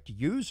direct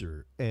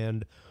user.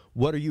 And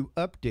what are you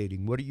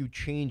updating? What are you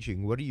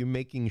changing? What are you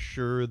making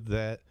sure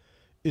that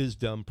is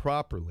done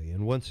properly?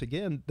 And once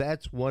again,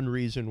 that's one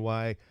reason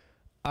why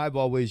I've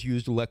always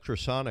used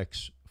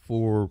Lectrosonics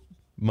for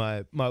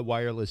my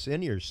wireless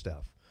in-ear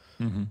stuff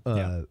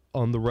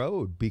on the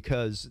road,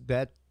 because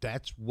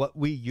that's what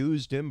we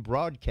used in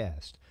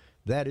broadcast.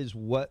 That is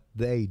what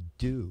they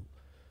do.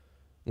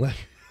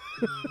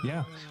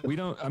 Yeah, we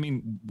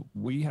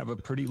have a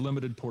pretty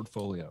limited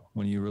portfolio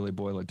when you really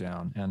boil it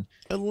down, and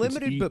a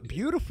limited but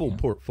beautiful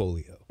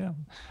portfolio. Yeah,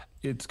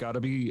 it's got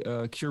to be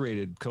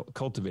curated,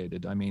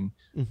 cultivated.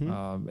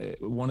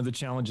 One of the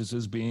challenges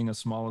is being as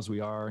small as we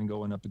are and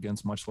going up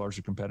against much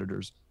larger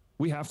competitors.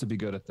 We have to be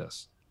good at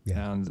this.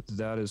 Yeah. And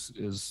that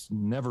is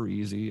never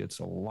easy. It's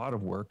a lot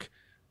of work.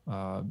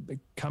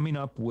 Coming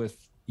up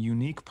with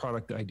unique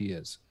product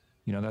ideas,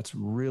 that's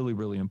really,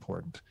 really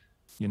important.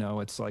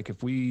 It's like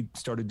if we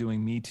started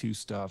doing Me Too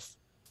stuff,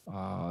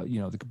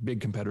 the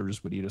big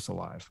competitors would eat us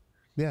alive.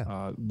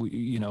 Yeah.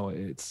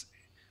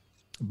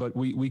 But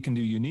we can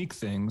do unique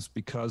things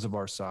because of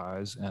our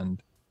size,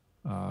 and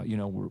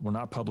we're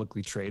not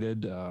publicly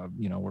traded.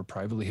 We're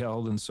privately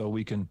held, and so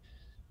we can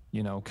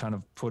kind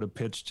of put a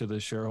pitch to the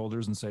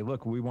shareholders and say,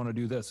 look, we want to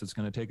do this. It's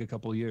going to take a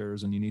couple of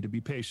years and you need to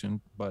be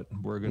patient, but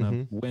we're going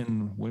to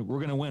win. We're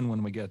going to win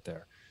when we get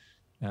there.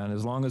 And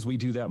as long as we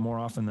do that more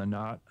often than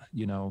not,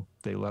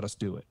 they let us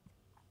do it.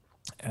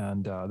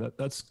 And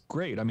that's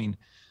great. I mean,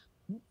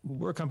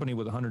 we're a company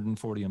with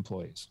 140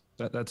 employees.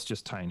 That's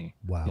just tiny.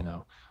 Wow. You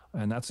know,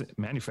 and that's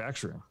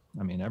manufacturing.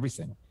 I mean,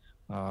 everything.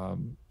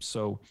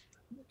 So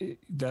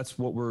that's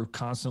what we're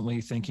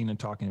constantly thinking and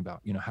talking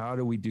about. You know, how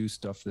do we do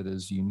stuff that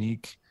is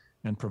unique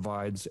and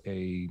provides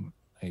a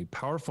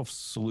powerful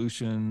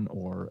solution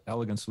or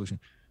elegant solution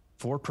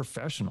for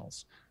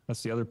professionals?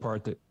 That's the other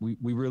part, that we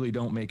really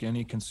don't make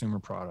any consumer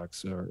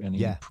products or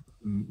any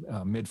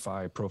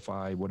mid-fi,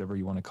 pro-fi, whatever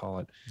you want to call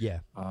it. Yeah.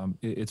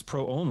 It's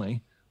pro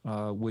only,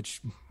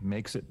 which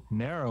makes it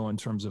narrow in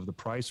terms of the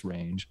price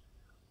range.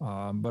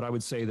 But I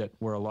would say that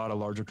where a lot of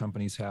larger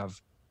companies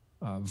have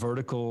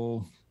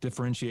vertical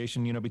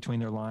differentiation, you know, between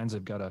their lines,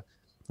 they've got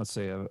let's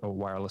say a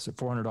wireless at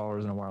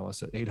 $400 and a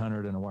wireless at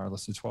 $800 and a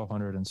wireless at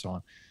 $1,200 and so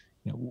on.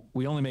 You know,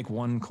 we only make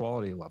one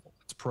quality level.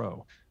 It's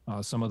pro.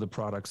 Some of the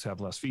products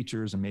have less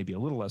features and maybe a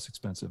little less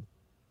expensive.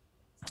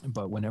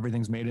 But when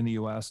everything's made in the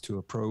U.S. to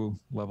a pro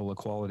level of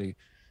quality,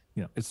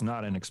 you know, it's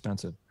not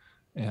inexpensive.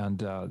 And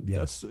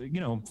that's, you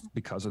know,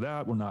 because of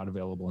that, we're not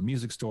available in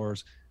music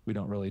stores. We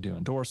don't really do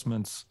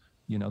endorsements.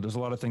 You know, there's a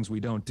lot of things we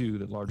don't do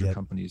that larger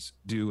companies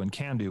do and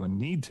can do and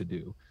need to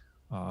do.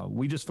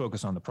 We just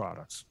focus on the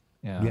products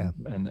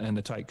and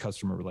the tight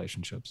customer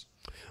relationships.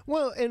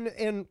 Well,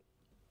 and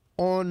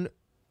on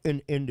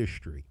an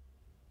industry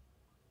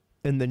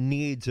and the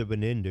needs of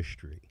an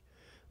industry,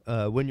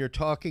 when you're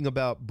talking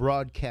about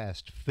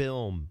broadcast,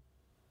 film,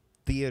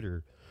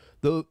 theater,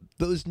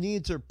 those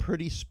needs are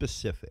pretty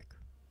specific.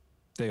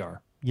 They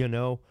are. You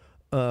know,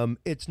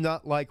 it's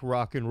not like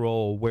rock and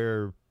roll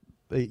where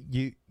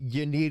you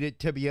need it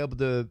to be able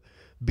to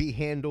be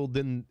handled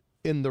in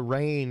the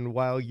rain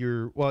while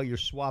you're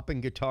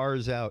swapping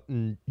guitars out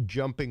and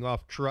jumping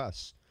off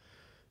truss.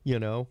 You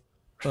know,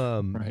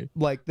 right.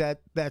 Like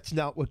that's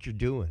not what you're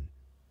doing.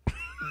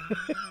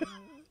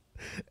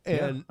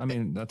 And I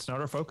mean, that's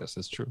not our focus.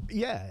 That's true.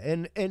 Yeah,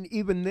 and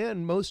even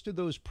then, most of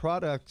those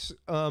products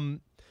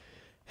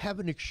have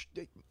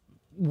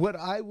what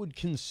I would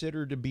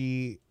consider to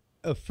be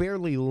a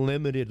fairly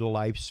limited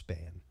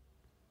lifespan.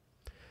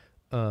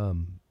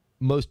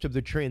 Most of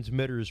the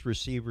transmitters,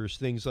 receivers,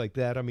 things like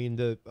that. I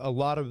mean, a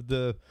lot of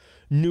the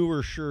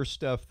newer Shure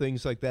stuff,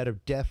 things like that,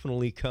 have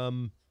definitely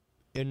come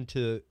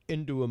into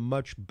a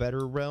much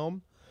better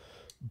realm,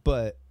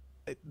 but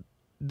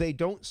they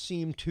don't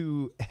seem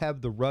to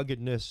have the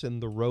ruggedness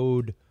and the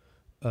road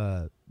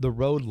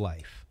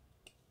life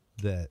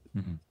that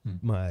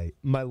my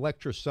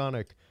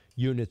Lectrosonic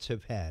units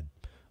have had.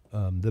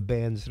 The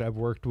bands that I've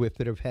worked with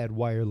that have had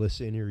wireless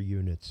in-ear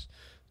units,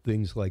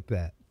 things like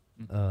that.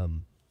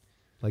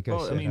 Like I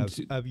said, I mean,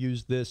 I've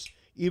used this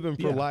even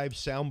for live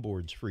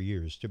soundboards for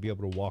years to be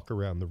able to walk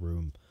around the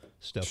room,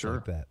 stuff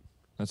like that.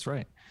 That's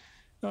right.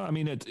 I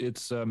mean,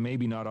 it's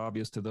maybe not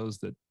obvious to those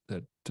that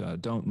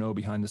don't know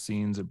behind the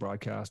scenes at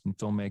broadcast and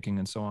filmmaking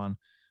and so on.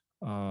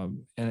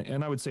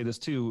 And I would say this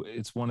too.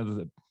 It's one of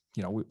the,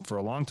 you know, for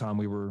a long time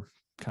we were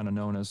kind of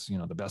known as, you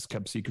know, the best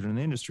kept secret in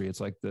the industry. It's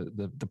like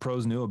the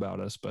pros knew about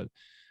us, but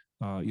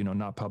you know,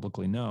 not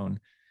publicly known.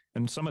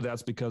 And some of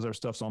that's because our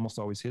stuff's almost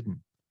always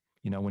hidden.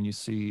 You know, when you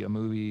see a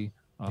movie,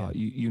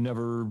 you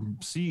never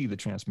see the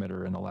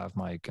transmitter and the lav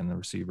mic and the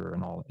receiver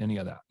and any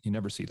of that. You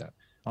never see that.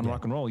 On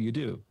rock and roll, you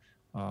do.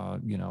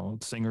 You know,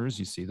 singers,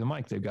 you see the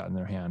mic they've got in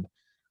their hand.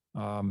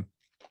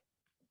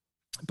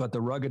 But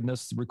the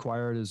ruggedness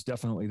required is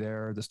definitely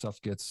there. The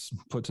stuff gets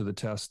put to the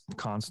test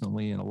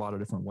constantly in a lot of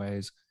different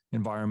ways,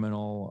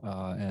 environmental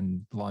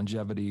and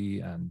longevity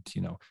and,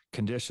 you know,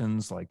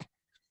 conditions like,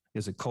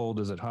 is it cold?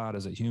 Is it hot?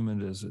 Is it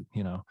humid? Is it,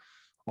 you know,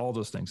 all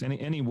those things.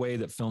 Any way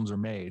that films are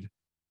made,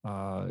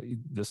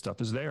 this stuff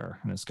is there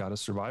and it's got to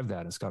survive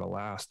that. It's got to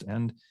last.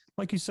 And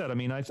like you said, I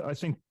mean, I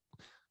think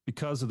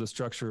because of the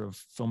structure of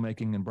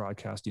filmmaking and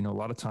broadcast, you know, a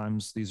lot of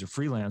times these are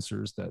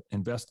freelancers that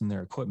invest in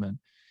their equipment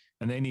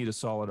and they need a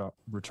solid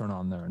return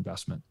on their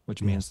investment,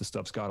 which means the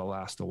stuff's got to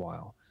last a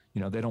while. You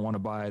know, they don't want to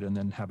buy it and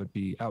then have it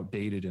be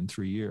outdated in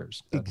 3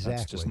 years.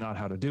 That's just not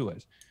how to do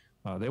it.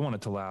 They want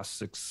it to last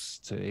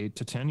 6 to 8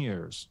 to 10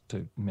 years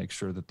to make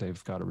sure that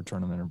they've got a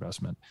return on their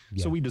investment.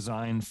 So we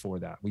design for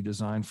that. We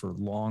design for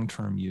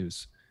long-term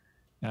use.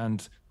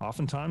 And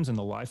oftentimes in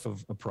the life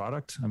of a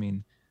product, I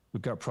mean,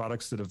 we've got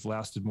products that have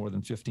lasted more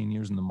than 15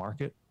 years in the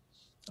market,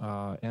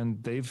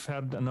 and they've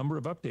had a number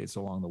of updates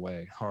along the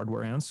way,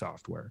 hardware and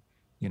software.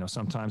 You know,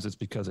 sometimes it's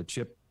because a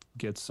chip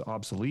gets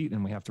obsolete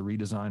and we have to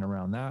redesign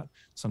around that.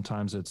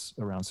 Sometimes it's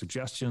around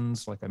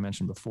suggestions, like I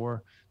mentioned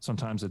before.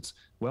 Sometimes it's,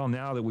 well,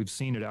 now that we've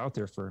seen it out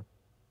there for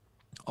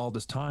all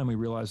this time, we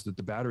realize that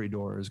the battery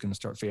door is going to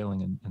start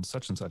failing in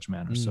such and such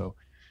manner. So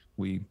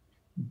we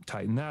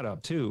tighten that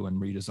up too and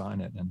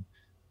redesign it and,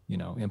 you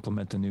know,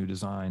 implement a new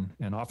design.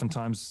 And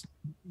oftentimes,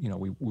 you know,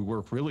 we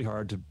work really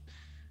hard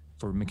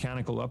for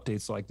mechanical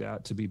updates like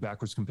that to be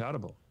backwards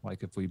compatible.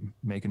 Like if we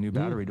make a new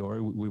battery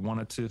door, we want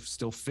it to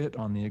still fit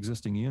on the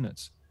existing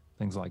units,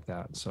 things like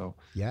that. So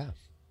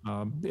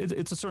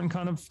it's a certain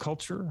kind of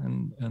culture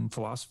and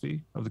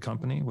philosophy of the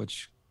company,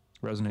 which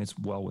resonates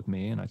well with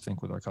me and I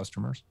think with our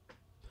customers.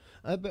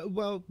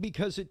 Well,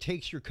 because it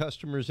takes your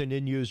customers and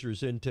end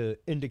users into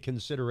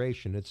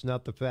consideration. It's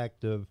not the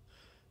fact of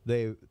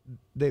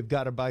they've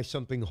got to buy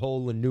something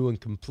whole and new and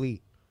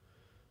complete.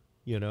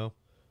 You know.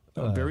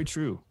 Very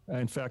true.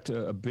 In fact,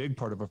 a big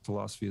part of our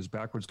philosophy is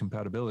backwards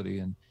compatibility,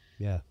 and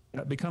yeah,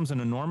 that becomes an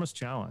enormous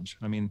challenge.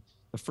 I mean,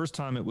 the first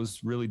time it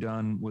was really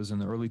done was in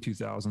the early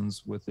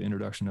 2000s with the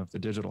introduction of the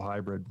digital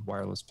hybrid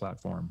wireless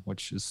platform,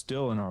 which is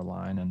still in our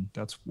line, and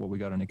that's what we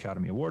got an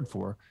Academy Award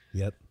for.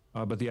 Yep.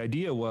 But the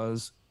idea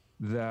was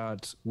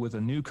that with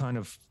a new kind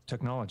of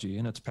technology,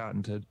 and it's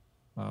patented,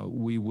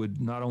 we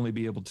would not only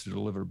be able to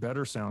deliver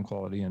better sound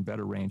quality and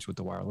better range with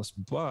the wireless,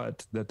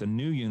 but that the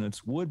new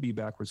units would be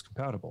backwards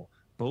compatible.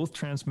 Both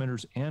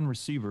transmitters and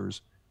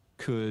receivers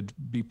could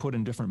be put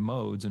in different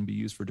modes and be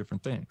used for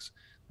different things.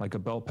 Like a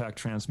belt pack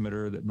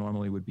transmitter that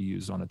normally would be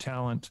used on a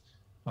Talent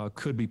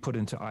could be put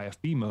into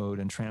IFB mode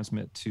and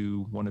transmit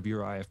to one of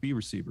your IFB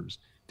receivers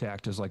to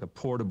act as like a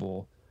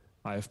portable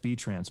IFB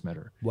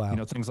transmitter. Wow. You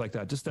know, things like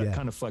that, just that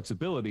kind of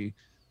flexibility.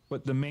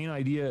 But the main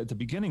idea at the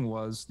beginning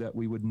was that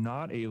we would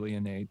not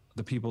alienate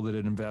the people that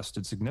had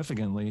invested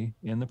significantly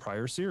in the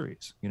prior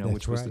series, you know, That's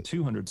which was right. the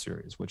 200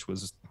 series, which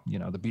was, you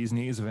know, the bee's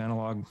knees of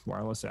analog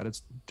wireless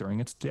during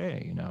its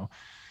day. You know,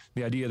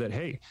 the idea that,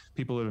 hey,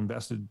 people have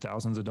invested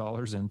thousands of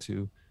dollars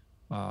into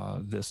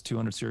this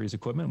 200 series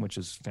equipment, which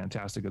is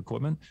fantastic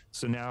equipment.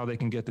 So now they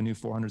can get the new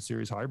 400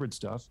 series hybrid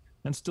stuff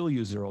and still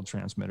use their old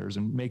transmitters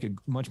and make a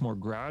much more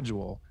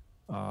gradual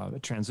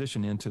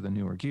transition into the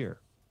newer gear.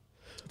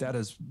 That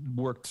has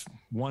worked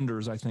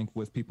wonders, I think,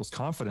 with people's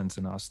confidence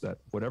in us that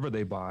whatever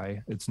they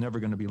buy, it's never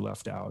going to be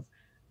left out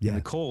in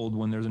the cold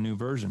when there's a new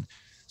version.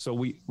 So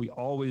we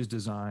always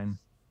design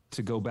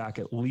to go back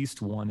at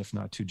least one, if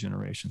not two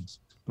generations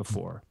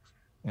before.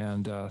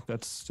 And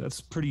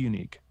that's pretty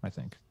unique, I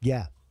think.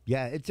 Yeah.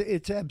 Yeah,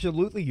 it's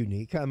absolutely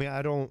unique. I mean,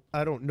 I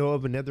don't know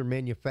of another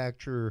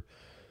manufacturer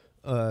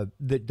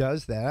that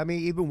does that. I mean,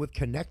 even with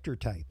connector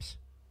types.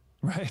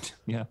 Right.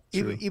 Yeah.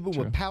 True, even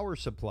true. with power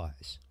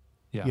supplies.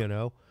 Yeah. You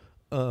know,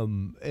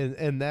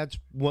 and that's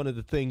one of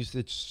the things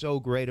that's so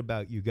great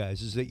about you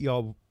guys is that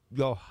y'all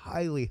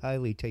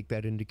highly take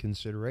that into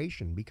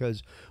consideration,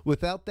 because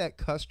without that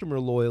customer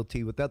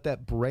loyalty, without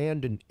that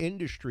brand and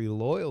industry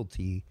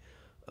loyalty,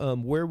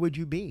 where would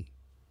you be?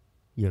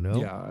 You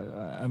know?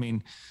 Yeah. I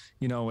mean,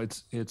 you know,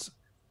 it's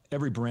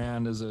every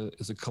brand is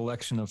a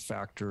collection of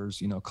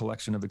factors, you know,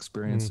 collection of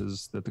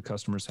experiences that the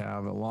customers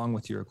have along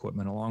with your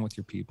equipment, along with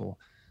your people.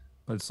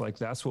 But it's like,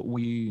 that's what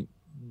we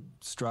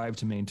strive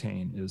to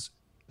maintain, is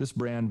this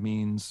brand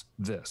means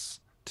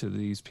this to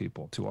these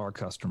people, to our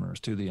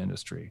customers, to the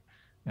industry.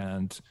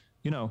 And,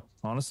 you know,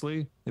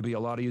 honestly, it'd be a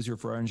lot easier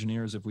for our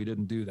engineers if we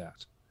didn't do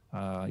that.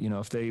 You know,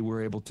 if they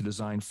were able to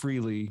design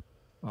freely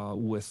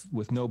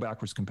with no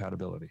backwards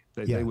compatibility,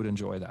 they would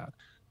enjoy that.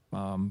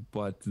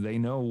 But they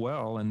know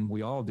well, and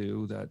we all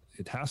do, that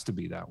it has to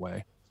be that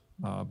way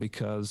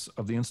because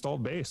of the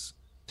installed base.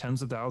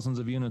 Tens of thousands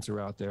of units are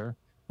out there.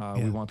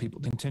 We want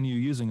people to continue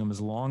using them as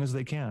long as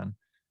they can.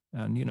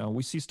 And, you know,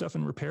 we see stuff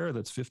in repair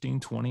that's 15,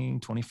 20,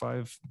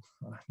 25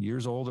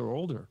 years old or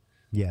older.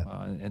 Yeah.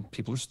 And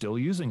people are still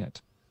using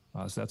it.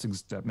 So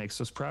that makes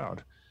us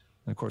proud.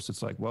 And of course,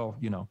 it's like, well,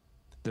 you know,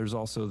 there's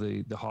also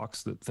the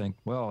hawks that think,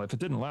 well, if it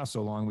didn't last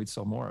so long, we'd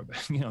sell more of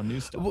it, you know, new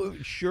stuff. Well,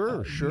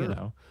 sure. You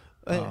know,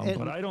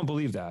 but I don't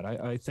believe that.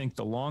 I think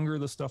the longer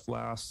the stuff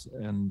lasts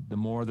and the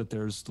more that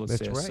there's, let's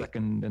say, a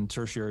second and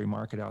tertiary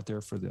market out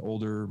there for the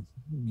older,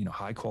 you know,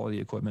 high quality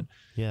equipment.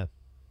 Yeah.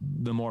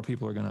 The more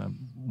people are going to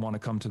want to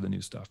come to the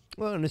new stuff.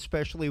 Well, and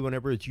especially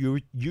whenever it's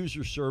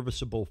user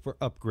serviceable for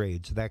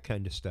upgrades, that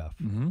kind of stuff.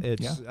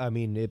 It's, I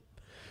mean, it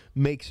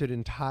makes it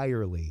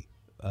entirely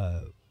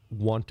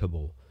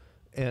wantable.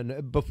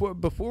 And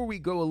before we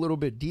go a little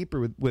bit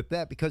deeper with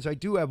that, because I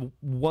do have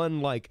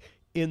one like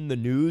in the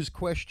news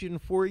question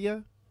for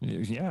you.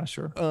 Yeah,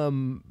 sure.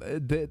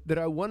 That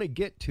I want to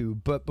get to,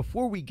 but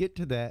before we get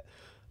to that,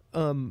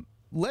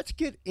 let's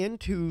get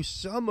into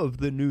some of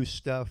the new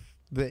stuff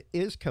that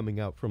is coming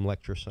out from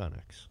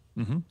Lectrosonics.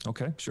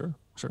 Okay, sure.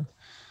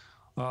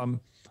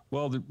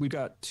 Well, we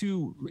got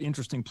two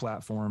interesting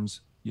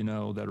platforms, you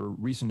know, that are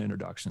recent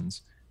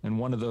introductions, and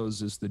one of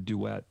those is the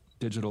Duet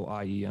digital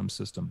IEM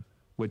system,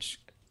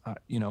 which,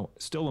 you know,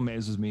 still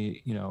amazes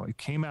me. You know, it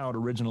came out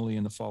originally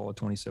in the fall of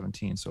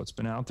 2017, so it's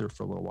been out there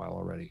for a little while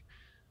already,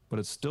 but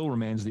it still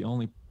remains the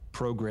only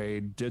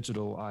pro-grade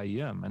digital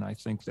IEM, and I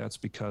think that's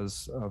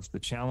because of the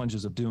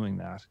challenges of doing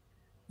that.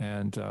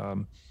 And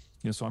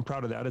you know, so I'm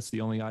proud of that. It's the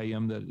only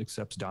IEM that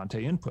accepts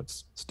Dante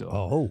inputs still.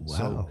 Oh, wow.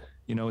 So,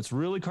 you know, it's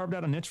really carved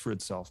out a niche for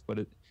itself, but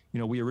you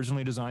know, we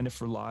originally designed it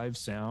for live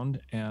sound,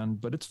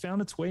 but it's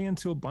found its way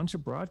into a bunch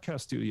of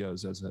broadcast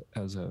studios as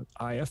a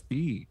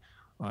IFB.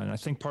 And I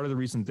think part of the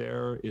reason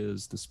there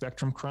is the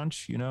spectrum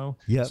crunch, you know,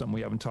 something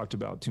we haven't talked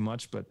about too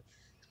much, but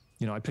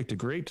you know, I picked a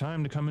great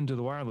time to come into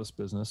the wireless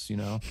business, you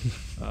know,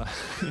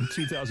 in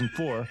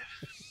 2004.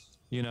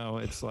 You know,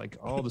 it's like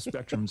all the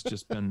spectrum's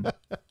just been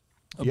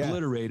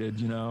obliterated,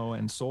 you know,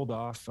 and sold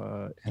off.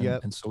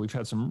 And so we've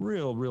had some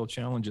real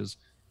challenges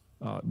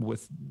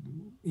with,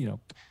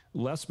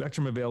 less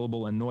spectrum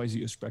available and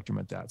noisier spectrum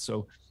at that.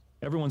 So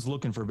everyone's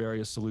looking for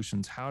various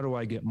solutions. How do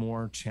I get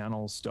more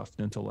channels stuffed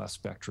into less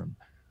spectrum?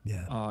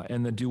 Yeah.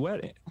 And the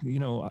Duet,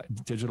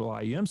 digital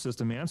IEM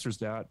system answers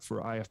that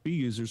for IFB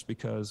users,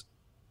 because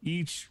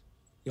each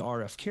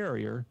RF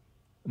carrier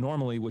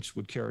normally, which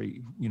would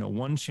carry,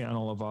 one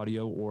channel of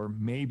audio, or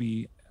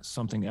maybe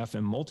something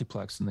FM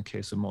multiplex in the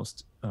case of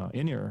most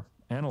in-ear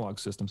analog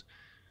systems,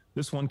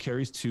 this one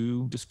carries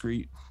 2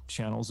 discrete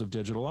channels of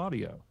digital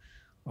audio.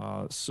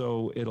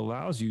 So it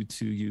allows you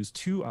to use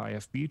 2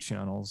 IFB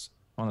channels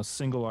on a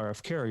single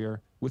RF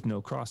carrier with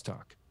no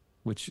crosstalk,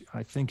 which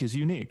I think is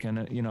unique. And,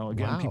 again,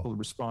 Wow. people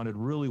responded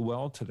really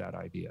well to that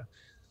idea.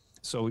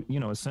 So,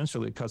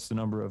 essentially it cuts the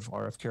number of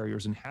RF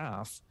carriers in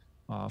half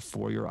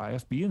for your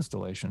IFB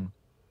installation.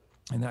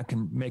 And that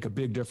can make a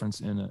big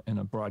difference in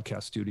a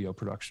broadcast studio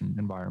production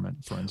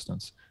environment, for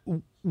instance.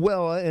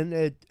 Well,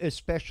 and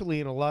especially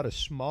in a lot of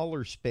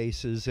smaller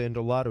spaces and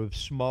a lot of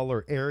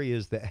smaller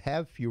areas that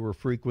have fewer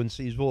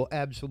frequencies, will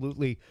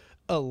absolutely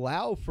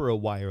allow for a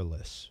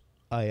wireless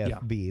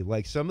IFB. Yeah.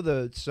 Like some of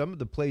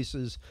the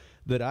places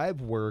that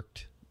I've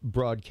worked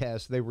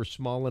broadcast, they were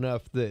small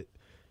enough that,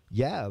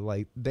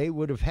 like they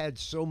would have had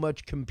so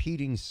much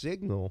competing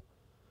signal.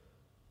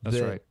 That's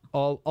right.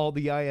 All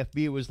the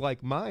IFB was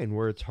like mine,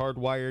 where it's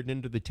hardwired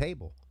into the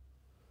table.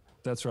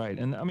 That's right.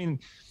 And I mean,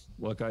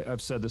 look,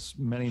 I've said this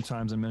many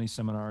times in many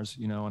seminars,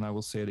 and I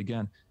will say it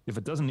again. If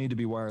it doesn't need to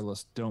be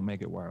wireless, don't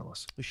make it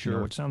wireless.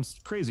 Sure. Which sounds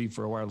crazy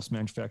for a wireless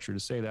manufacturer to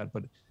say that,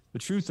 but the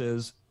truth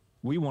is,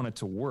 we want it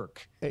to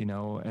work,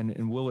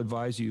 and we'll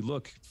advise you,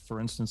 look, for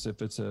instance,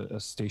 if it's a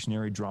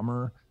stationary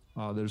drummer,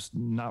 there's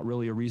not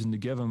really a reason to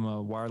give them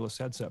a wireless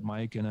headset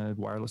mic and a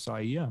wireless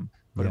IEM.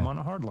 Put them on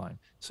a hard line.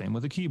 Same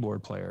with a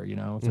keyboard player,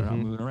 if they're not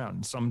moving around.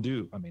 And some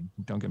do. I mean,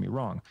 don't get me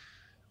wrong.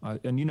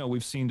 And,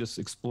 we've seen this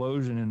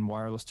explosion in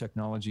wireless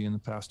technology in the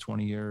past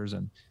 20 years,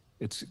 and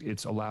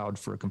it's allowed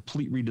for a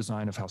complete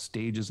redesign of how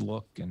stages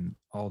look and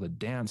all the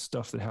dance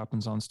stuff that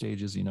happens on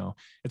stages.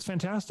 It's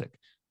fantastic.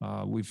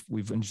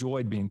 We've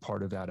enjoyed being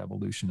part of that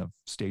evolution of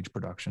stage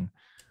production.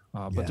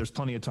 But there's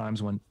plenty of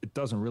times when it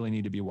doesn't really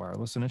need to be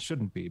wireless, and it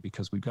shouldn't be,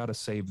 because we've got to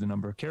save the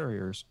number of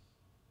carriers.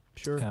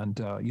 Sure.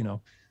 And,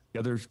 the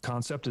other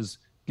concept is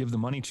give the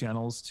money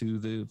channels to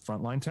the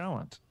frontline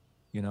talent,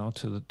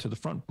 to the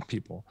front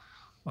people.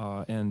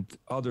 And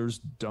others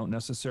don't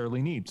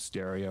necessarily need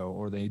stereo,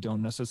 or they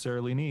don't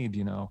necessarily need,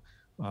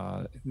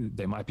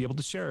 they might be able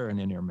to share an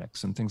in-ear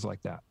mix and things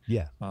like that.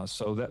 Yeah.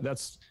 So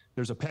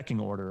there's a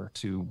pecking order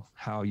to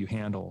how you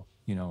handle,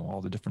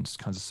 all the different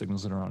kinds of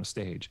signals that are on a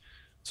stage.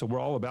 So we're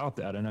all about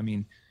that. And I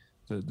mean,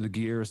 the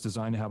gear is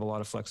designed to have a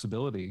lot of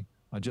flexibility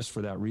just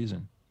for that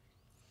reason.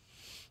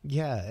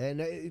 Yeah.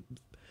 And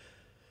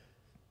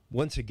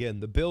once again,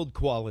 the build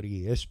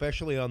quality,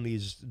 especially on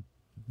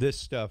this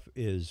stuff,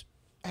 is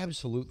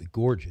absolutely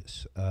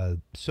gorgeous.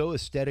 So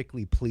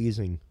aesthetically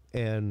pleasing.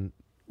 And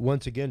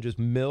once again, just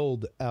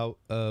milled out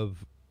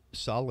of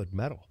solid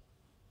metal.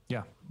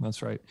 Yeah,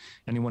 that's right.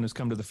 Anyone who's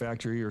come to the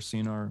factory or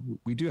seen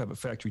we do have a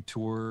factory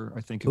tour. I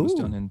think it was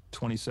done in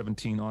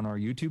 2017 on our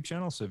YouTube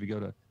channel. So if you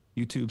go to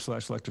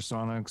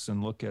YouTube/Lectrosonics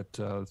and look at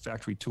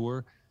factory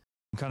tour,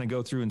 and kind of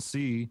go through and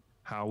see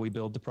how we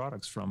build the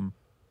products from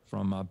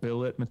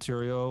billet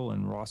material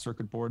and raw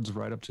circuit boards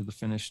right up to the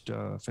finished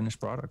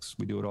products.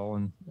 We do it all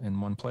in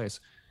one place.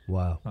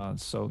 Wow.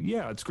 So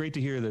yeah, it's great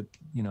to hear that,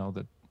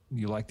 that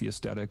you like the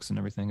aesthetics and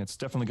everything. It's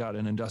definitely got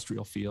an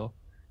industrial feel.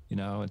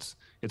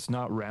 It's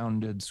not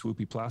rounded,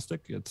 swoopy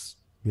plastic. It's,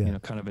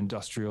 kind of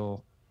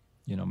industrial,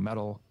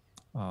 metal.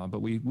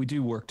 But we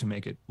do work to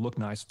make it look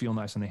nice, feel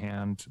nice in the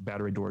hand.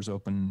 Battery doors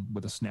open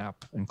with a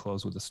snap and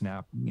close with a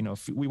snap.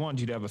 We want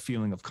you to have a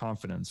feeling of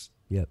confidence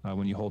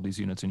when you hold these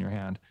units in your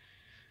hand.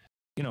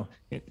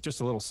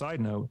 Just a little side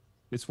note,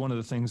 it's one of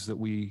the things that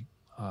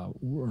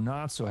we're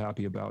not so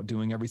happy about,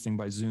 doing everything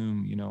by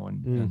Zoom,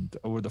 and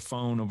over the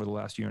phone over the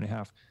last year and a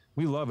half.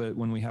 We love it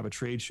when we have a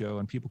trade show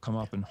and people come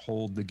up and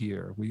hold the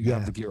gear. We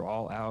have the gear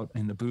all out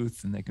in the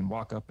booth, and they can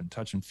walk up and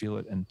touch and feel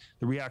it. And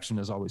the reaction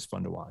is always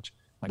fun to watch.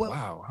 Like,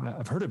 wow,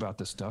 I've heard about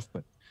this stuff,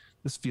 but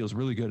this feels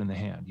really good in the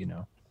hand,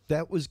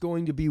 That was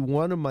going to be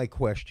one of my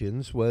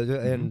questions.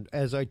 And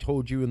as I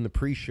told you in the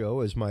pre-show,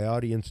 as my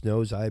audience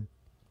knows, I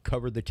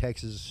covered the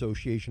Texas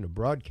Association of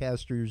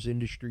Broadcasters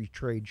industry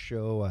trade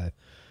show. I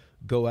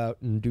go out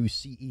and do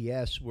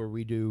CES, where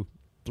we do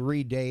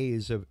 3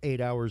 days of 8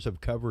 hours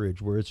of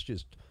coverage, where it's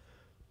just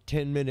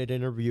 10-minute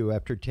interview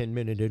after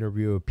 10-minute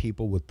interview of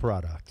people with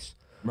products.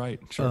 Right.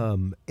 Sure.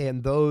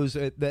 And those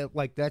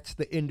that's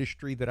the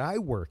industry that I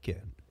work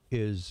in,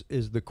 is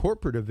the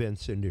corporate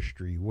events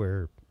industry,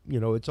 where,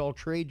 it's all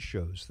trade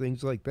shows,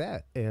 things like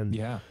that. And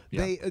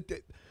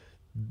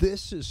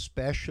this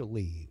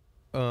especially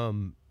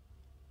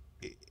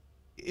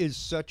is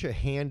such a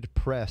hand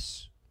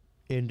press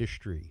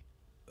industry.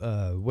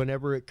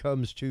 Whenever it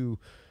comes to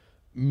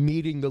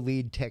meeting the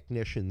lead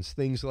technicians,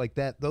 things like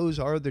that, those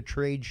are the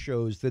trade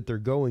shows that they're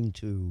going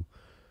to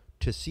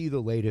see the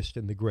latest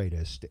and the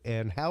greatest.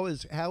 And how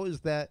is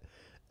that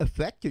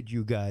affected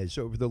you guys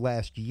over the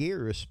last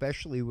year,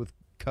 especially with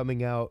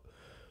coming out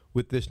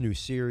with this new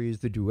series,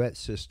 the duet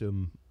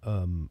system,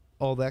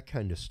 all that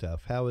kind of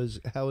stuff. How has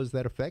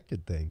that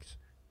affected things?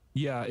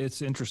 Yeah,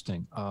 it's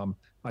interesting.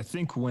 I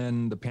think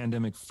when the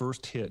pandemic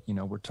first hit,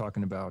 we're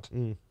talking about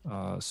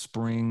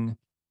spring,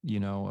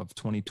 of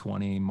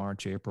 2020,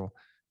 March, April.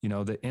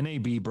 The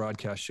NAB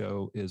broadcast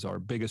show is our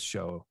biggest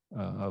show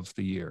of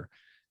the year,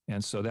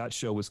 and so that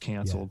show was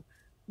canceled.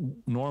 Yeah.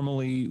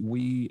 Normally,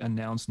 we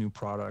announce new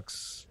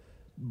products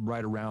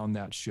right around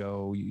that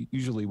show.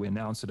 Usually, we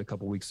announce it a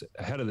couple weeks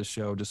ahead of the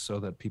show, just so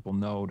that people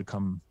know to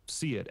come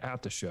see it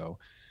at the show.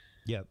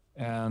 Yep.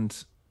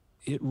 And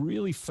it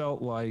really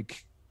felt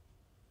like,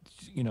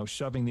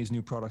 shoving these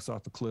new products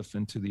off the cliff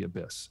into the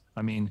abyss.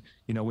 I mean,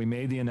 we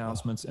made the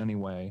announcements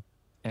anyway,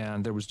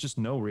 and there was just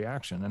no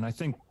reaction. And I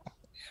think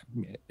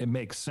it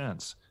makes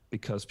sense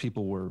because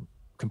people were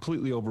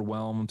completely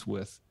overwhelmed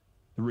with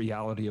the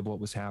reality of what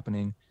was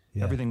happening.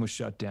 Yeah. Everything was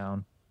shut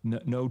down.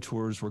 No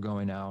tours were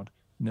going out.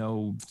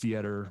 No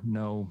theater,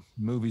 no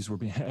movies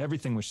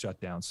everything was shut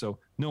down. So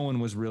no one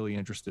was really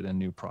interested in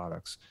new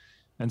products.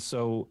 And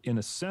so in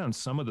a sense,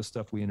 some of the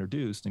stuff we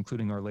introduced,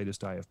 including our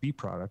latest IFB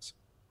products,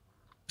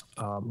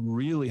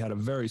 really had a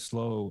very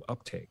slow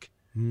uptake.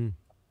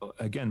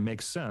 Again,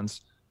 makes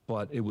sense,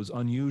 but it was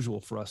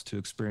unusual for us to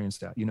experience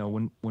that.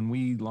 When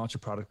we launch a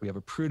product, we have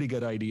a pretty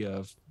good idea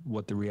of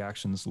what the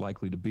reaction is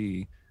likely to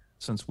be,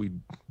 since we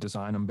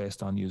design them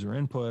based on user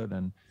input.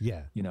 And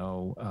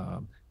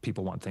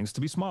people want things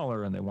to be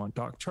smaller, and they want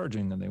dock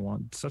charging, and they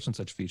want such and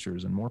such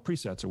features and more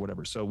presets or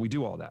whatever. So we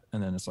do all that,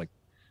 and then it's like,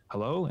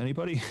 hello,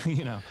 anybody?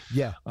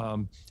 Yeah.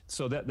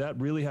 So that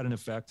really had an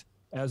effect.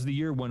 As the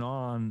year went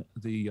on,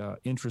 the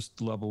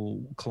interest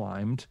level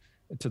climbed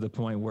to the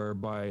point where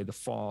by the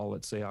fall,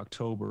 let's say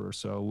October or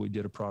so, we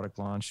did a product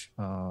launch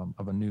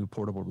of a new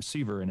portable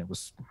receiver, and it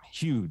was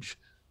huge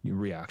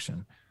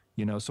reaction.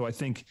 So I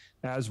think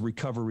as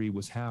recovery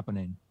was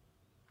happening,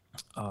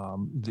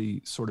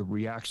 the sort of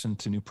reaction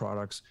to new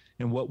products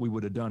and what we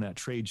would have done at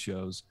trade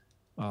shows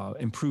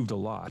improved a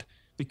lot,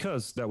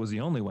 because that was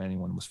the only way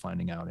anyone was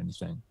finding out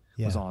anything.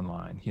 Was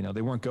online.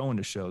 They weren't going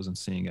to shows and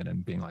seeing it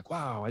and being like,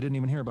 wow, I didn't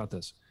even hear about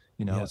this.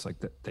 It's like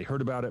they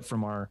heard about it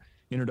from our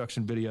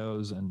introduction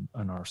videos and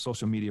our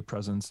social media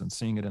presence and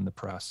seeing it in the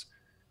press.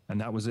 And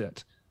that was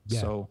it.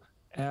 Yeah. So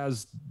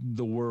as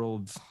the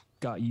world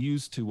got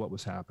used to what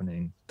was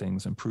happening,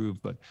 things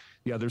improved. But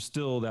yeah, there's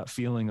still that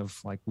feeling of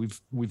like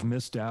we've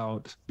missed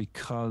out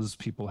because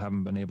people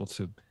haven't been able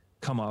to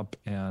come up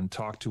and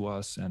talk to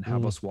us and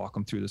have us walk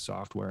them through the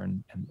software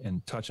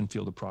and touch and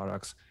feel the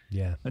products.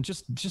 Yeah. And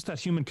just that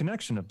human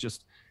connection of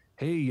just,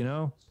 hey,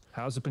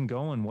 how's it been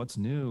going? What's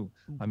new?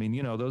 I mean,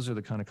 those are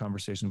the kind of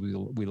conversations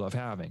we love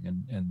having,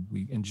 and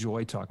we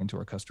enjoy talking to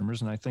our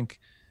customers. And I think,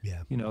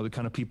 the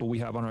kind of people we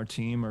have on our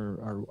team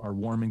are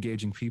warm,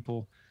 engaging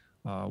people.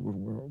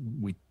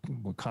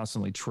 We're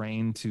constantly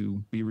trained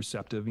to be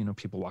receptive.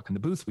 People walk in the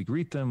booth, we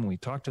greet them, we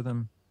talk to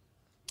them.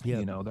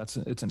 Yeah.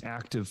 It's an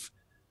active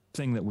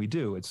thing that we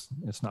do. It's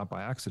not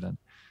by accident.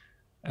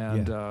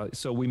 And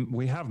so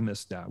we have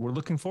missed that. We're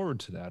looking forward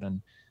to that.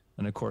 And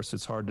of course,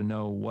 it's hard to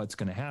know what's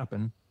going to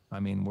happen. I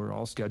mean, we're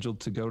all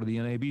scheduled to go to the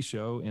NAB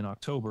show in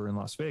October in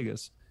Las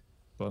Vegas,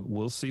 but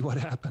we'll see what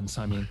happens.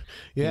 I mean,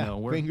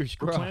 fingers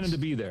crossed. We're planning to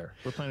be there.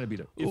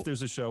 If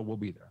there's a show, we'll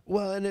be there.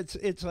 Well, and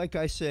it's like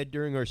I said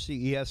during our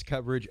CES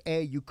coverage,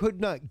 you could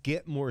not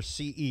get more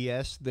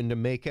CES than to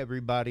make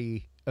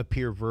everybody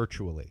appear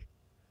virtually.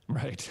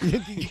 Right.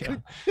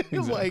 Exactly.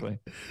 Like,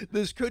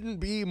 this couldn't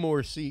be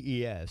more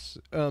CES.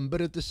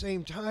 But at the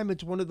same time,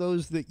 it's one of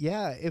those that,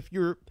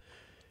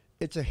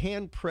 it's a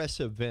hand press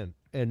event,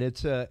 and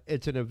it's an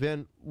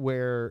event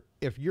where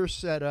if you're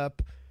set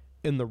up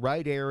in the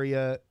right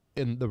area,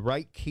 in the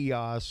right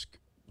kiosk,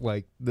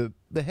 like the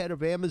head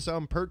of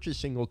Amazon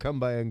purchasing will come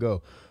by and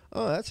go,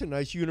 oh, that's a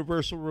nice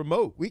universal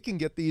remote. We can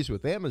get these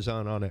with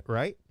Amazon on it,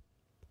 right?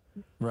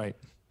 Right.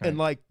 And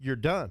like, you're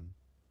done.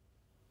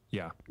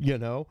 Yeah.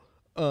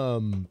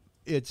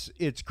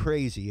 It's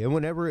crazy. And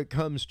whenever it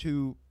comes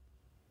to,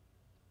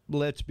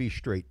 let's be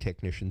straight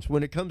technicians,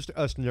 when it comes to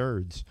us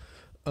nerds,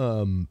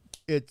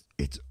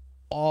 it's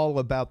all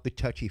about the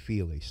touchy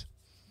feelies.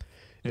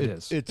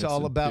 It's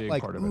all about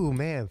like, ooh,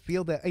 man,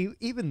 feel that.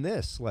 Even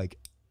this, like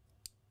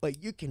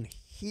you can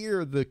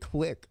hear the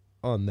click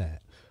on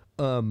that.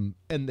 And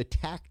the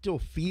tactile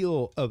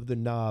feel of the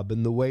knob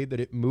and the way that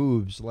it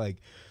moves, like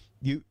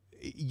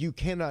you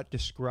cannot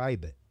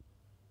describe it.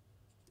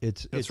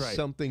 It's right.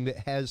 Something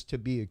that has to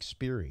be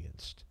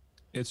experienced.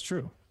 It's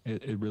true.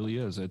 It really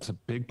is. It's a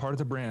big part of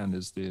the brand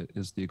is the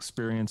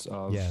experience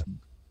of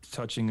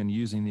touching and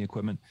using the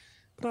equipment.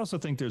 But I also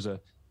think there's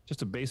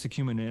just a basic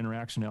human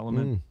interaction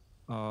element.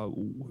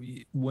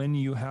 When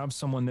you have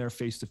someone there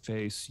face to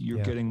face,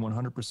 you're getting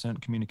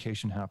 100%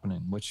 communication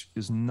happening, which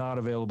is not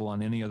available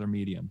on any other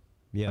medium.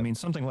 Yeah. I mean,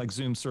 something like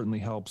Zoom certainly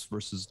helps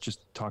versus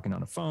just talking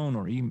on a phone,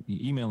 or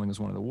emailing is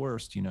one of the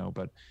worst,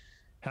 but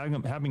having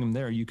them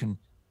there, you can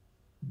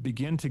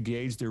begin to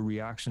gauge their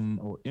reaction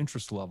or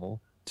interest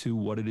level to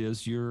what it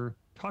is you're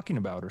talking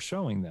about or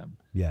showing them.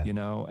 Yeah. You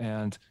know,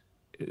 and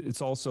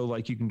it's also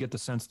like you can get the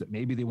sense that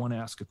maybe they want to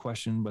ask a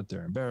question, but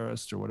they're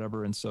embarrassed or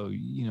whatever. And so,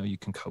 you know, you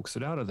can coax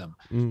it out of them.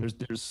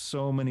 There's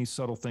so many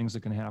subtle things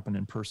that can happen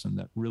in person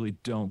that really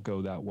don't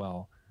go that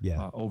well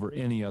over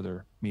any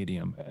other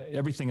medium.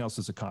 Everything else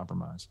is a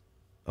compromise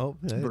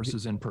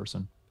versus in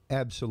person.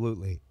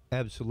 Absolutely.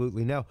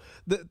 Absolutely. Now,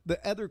 the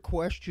other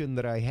question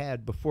that I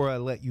had before I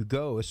let you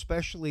go,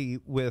 especially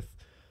with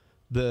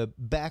the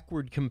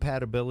backward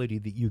compatibility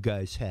that you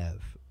guys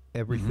have,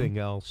 everything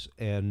else,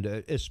 and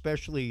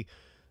especially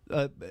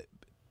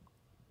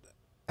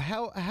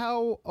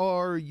how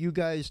are you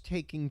guys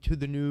taking to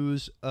the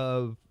news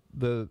of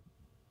the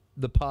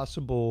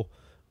possible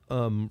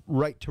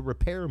right to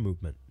repair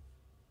movement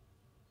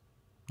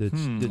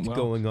that's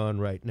going on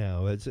right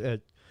now?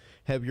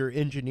 Have your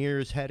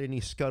engineers had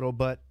any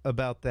scuttlebutt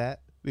about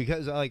that?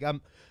 Because like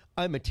I'm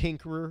a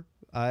tinkerer.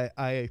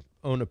 I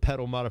own a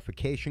pedal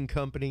modification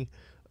company.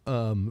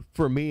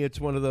 For me,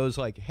 it's one of those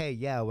like, hey,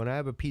 yeah, when I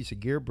have a piece of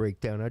gear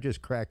breakdown, I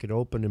just crack it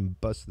open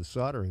and bust the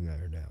soldering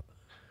iron out.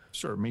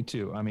 Sure, me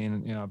too. I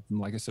mean, you know,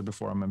 like I said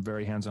before, I'm a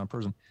very hands-on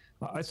person.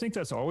 I think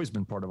that's always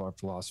been part of our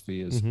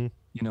philosophy is, you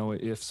know,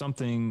 if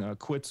something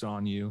quits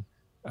on you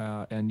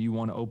and you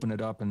want to open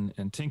it up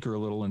and tinker a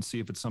little and see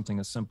if it's something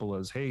as simple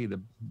as, hey,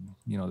 the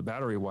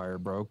battery wire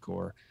broke,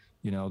 or,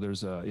 you know,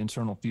 there's a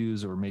internal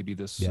fuse, or maybe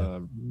this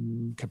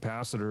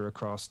capacitor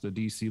across the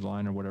DC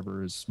line or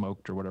whatever is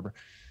smoked or whatever.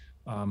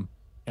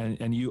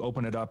 And you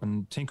open it up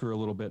and tinker a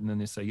little bit, and then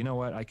they say, you know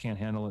what, I can't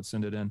handle it,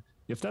 send it in.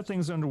 If that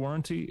thing's under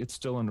warranty, it's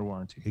still under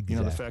warranty. Exactly. You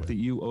know, the fact that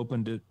you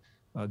opened it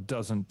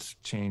doesn't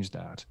change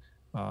that.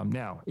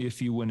 Now,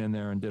 if you went in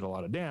there and did a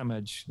lot of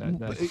damage,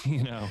 that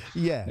you know,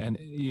 and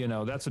you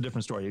know, that's a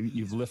different story.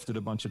 You've lifted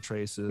a bunch of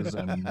traces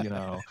and, you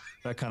know,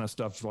 that kind of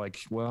stuff. Like,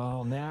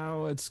 well,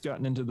 now it's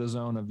gotten into the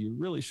zone of you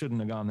really shouldn't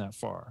have gone that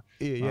far.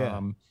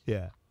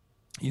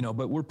 You know,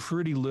 but we're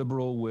pretty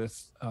liberal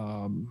with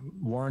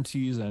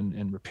warranties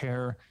and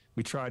repair.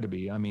 We try to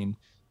be. I mean,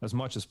 as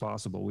much as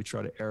possible, we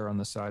try to err on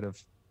the side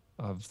of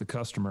the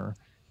customer.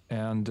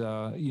 And,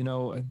 you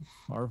know,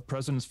 our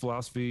president's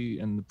philosophy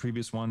and the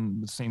previous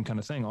one, the same kind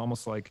of thing,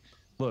 almost like,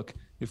 look,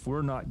 if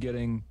we're not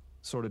getting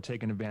sort of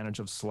taken advantage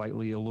of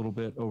slightly a little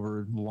bit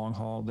over the long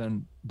haul,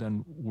 then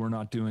we're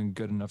not doing a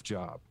good enough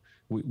job.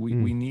 We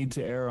need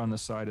to err on the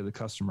side of the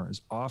customer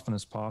as often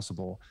as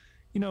possible,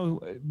 you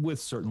know, with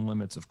certain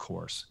limits, of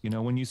course. You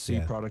know, when you see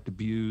product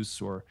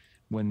abuse, or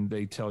when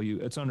they tell you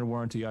it's under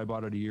warranty, I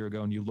bought it a year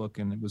ago, and you look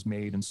and it was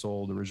made and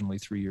sold originally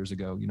 3 years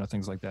ago, you know,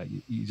 things like that.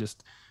 You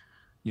just,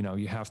 you know,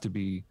 you have to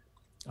be,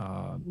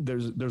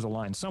 there's a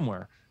line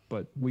somewhere,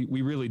 but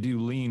we really do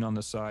lean on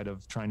the side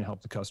of trying to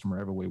help the customer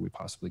every way we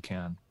possibly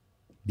can.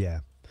 Yeah.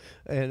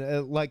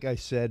 And like I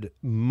said,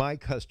 my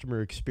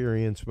customer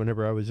experience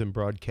whenever I was in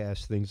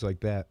broadcast, things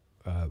like that,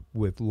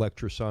 with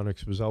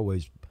Lectrosonics was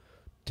always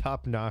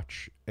top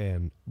notch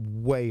and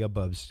way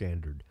above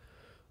standard.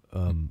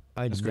 But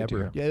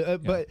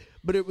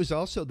it was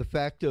also the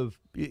fact of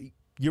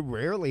you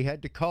rarely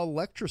had to call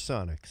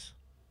Lectrosonics.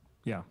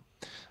 Yeah.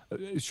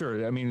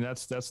 Sure. I mean,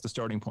 that's the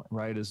starting point,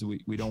 right? Is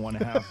we don't want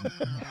to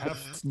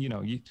have you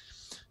know,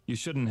 you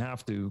shouldn't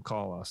have to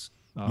call us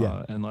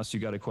unless you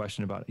got a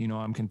question about, you know,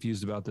 I'm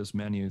confused about this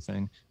menu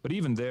thing. But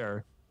even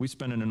there, we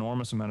spend an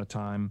enormous amount of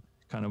time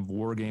kind of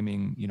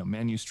wargaming, you know,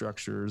 menu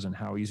structures and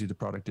how easy the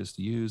product is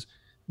to use.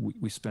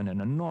 We spend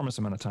an enormous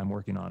amount of time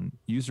working on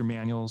user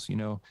manuals. You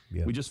know,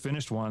 we just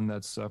finished one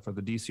that's for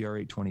the DCR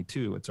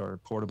 822. It's our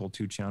portable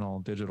 2-channel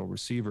digital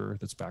receiver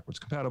that's backwards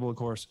compatible, of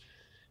course.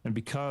 And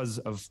because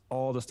of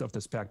all the stuff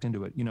that's packed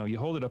into it, you know, you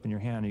hold it up in your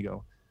hand and you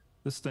go,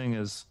 this thing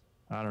is,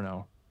 I don't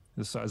know,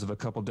 the size of a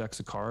couple decks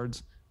of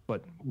cards,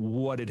 but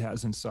what it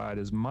has inside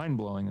is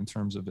mind-blowing in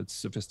terms of its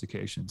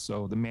sophistication.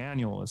 So the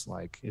manual is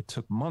like, it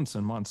took months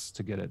and months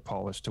to get it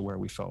polished to where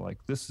we felt like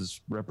this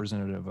is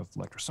representative of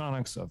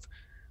Lectrosonics, of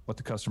what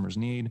the customers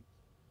need,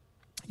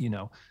 you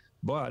know.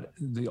 But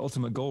the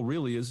ultimate goal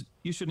really is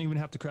you shouldn't even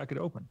have to crack it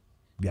open,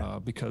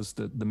 because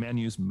the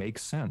menus make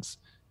sense.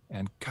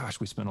 And gosh,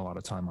 we spend a lot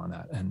of time on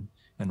that and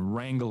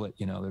wrangle it.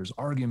 You know, there's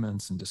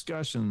arguments and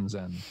discussions,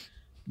 and,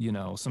 you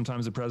know,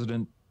 sometimes the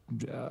president,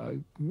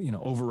 you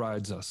know,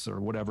 overrides us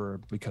or whatever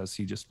because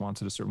he just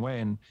wants it a certain way.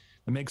 And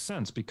it makes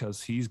sense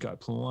because he's got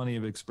plenty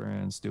of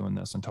experience doing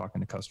this and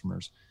talking to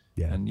customers.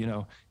 Yeah. And, you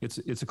know, it's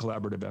a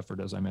collaborative effort,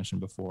 as I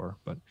mentioned before.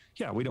 But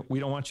yeah, we don't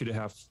want you to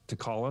have to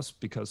call us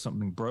because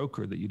something broke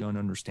or that you don't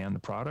understand the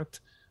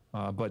product.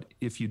 But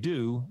if you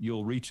do,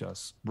 you'll reach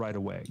us right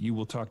away. You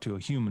will talk to a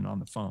human on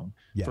the phone.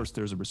 Yeah. First,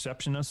 there's a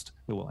receptionist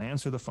who will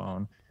answer the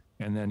phone.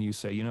 And then you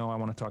say, you know, I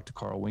want to talk to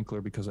Karl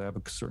Winkler because I have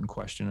a certain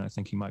question and I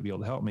think he might be able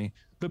to help me.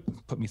 But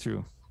put me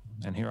through.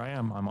 And here I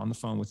am. I'm on the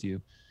phone with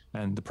you.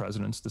 And the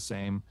president's the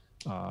same.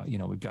 You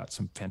know, we've got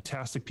some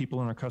fantastic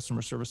people in our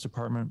customer service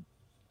department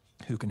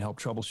who can help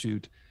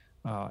troubleshoot.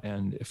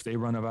 And if they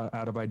run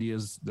out of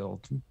ideas,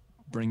 they'll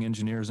bring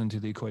engineers into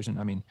the equation.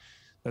 I mean,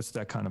 that's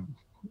that kind of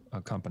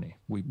a company.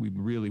 We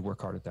really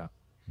work hard at that.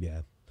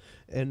 Yeah.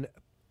 And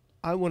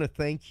I want to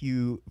thank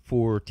you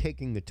for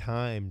taking the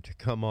time to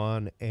come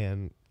on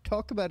and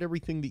talk about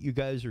everything that you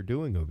guys are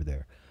doing over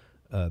there.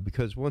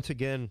 Because once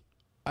again,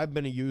 I've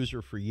been a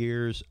user for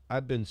years.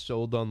 I've been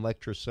sold on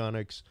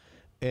Lectrosonics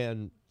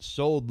and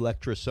sold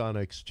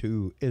Lectrosonics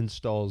to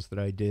installs that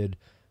I did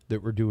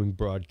that were doing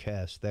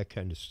broadcasts, that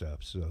kind of stuff.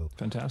 So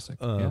Fantastic.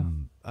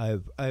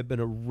 I've been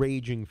a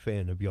raging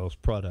fan of y'all's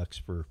products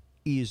for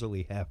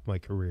easily half my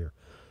career.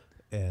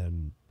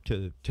 And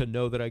to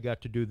know that I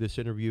got to do this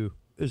interview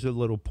is a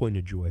little point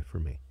of joy for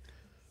me.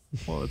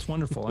 Well, it's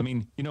wonderful. I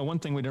mean, one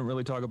thing we didn't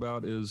really talk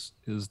about is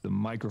the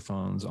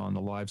microphones on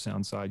the live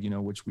sound side,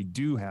 which we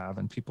do have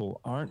and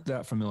people aren't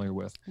that familiar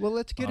with. Well,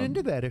 let's get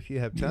into that if you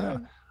have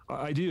time. Yeah,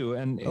 I do.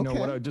 And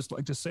what I'd just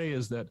like to say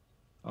is that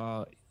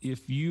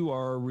if you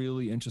are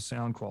really into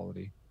sound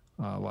quality,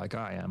 like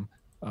I am,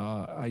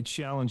 I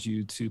challenge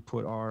you to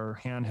put our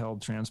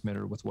handheld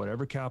transmitter with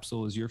whatever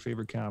capsule is your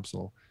favorite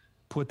capsule,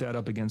 put that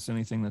up against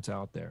anything that's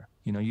out there.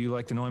 You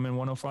like the Neumann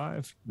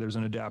 105, there's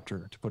an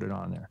adapter to put it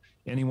on there.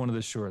 Any one of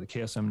the Shure, the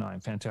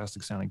KSM9,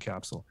 fantastic sounding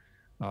capsule.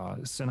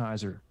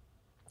 Sennheiser,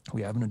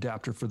 we have an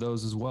adapter for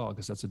those as well,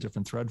 because that's a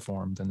different thread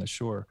form than the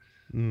Shure.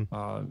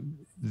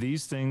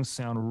 These things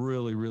sound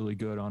really, really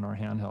good on our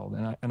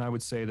handheld. And I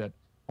would say that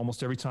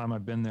almost every time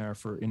I've been there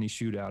for any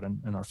shootout,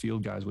 and our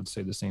field guys would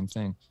say the same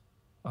thing,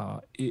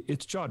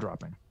 it's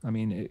jaw-dropping. I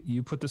mean,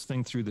 you put this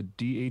thing through the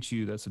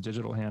DHU, that's a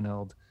digital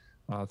handheld,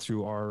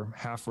 through our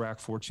half-rack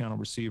 4-channel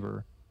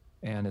receiver,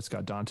 and it's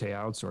got Dante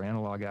outs or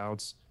analog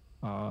outs.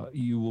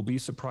 You will be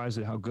surprised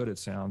at how good it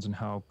sounds and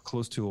how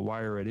close to a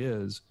wire it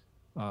is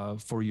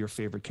for your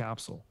favorite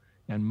capsule.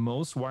 And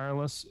most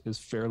wireless is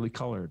fairly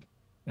colored,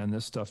 and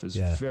this stuff is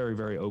very,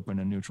 very open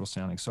and neutral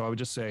sounding. So I would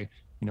just say,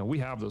 we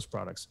have those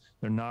products.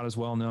 They're not as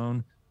well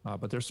known,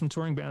 but there's some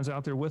touring bands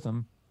out there with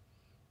them.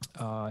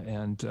 They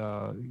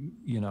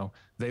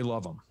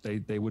love them.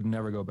 They would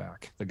never go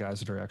back, the guys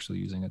that are actually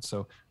using it.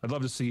 So I'd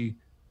love to see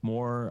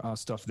more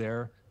stuff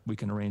there. We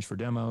can arrange for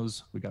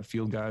demos. We got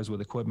field guys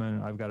with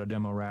equipment. I've got a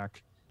demo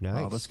rack.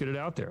 Nice. Let's get it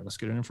out there. Let's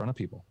get it in front of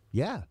people.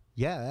 Yeah,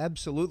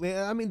 absolutely.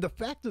 I mean, the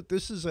fact that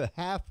this is a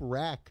half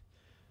rack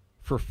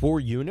for 4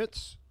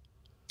 units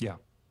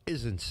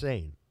is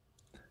insane.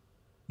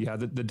 Yeah,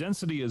 the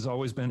density has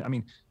always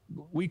been,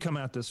 we come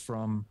at this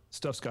from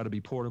stuff's got to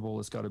be portable,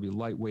 it's got to be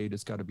lightweight,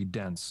 it's got to be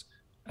dense.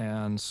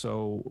 And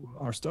so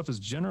our stuff is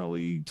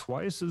generally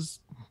twice as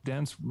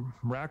dense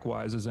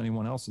rack-wise as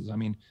anyone else's. I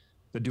mean,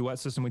 the Duet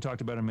system we talked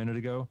about a minute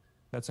ago,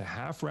 that's a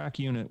half rack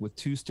unit with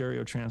 2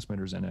 stereo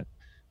transmitters in it.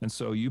 And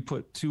so you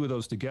put 2 of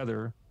those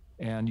together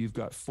and you've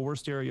got 4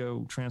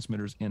 stereo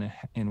transmitters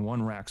in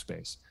one rack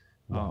space.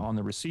 On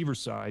the receiver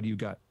side, you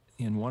got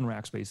in one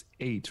rack space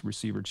 8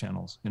 receiver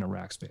channels in a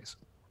rack space.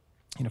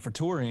 For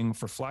touring,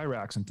 for fly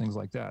racks and things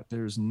like that,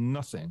 there's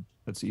nothing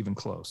that's even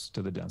close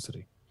to the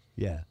density.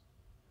 Yeah.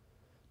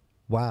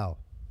 Wow,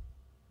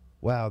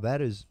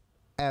 that is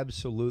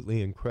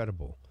absolutely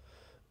incredible.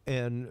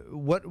 And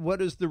what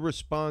has the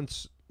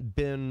response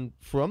been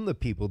from the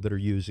people that are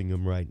using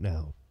them right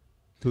now?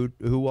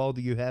 Who all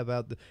do you have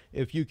out there?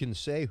 If you can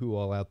say who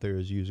all out there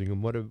is using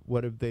them,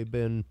 what have they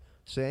been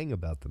saying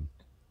about them?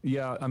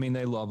 Yeah,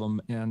 they love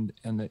them, and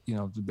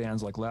the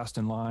bands like Last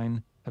in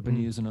Line have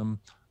been using them.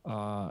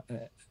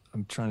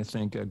 I'm trying to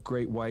think.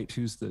 Great White,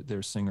 who's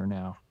their singer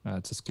now?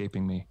 It's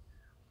escaping me.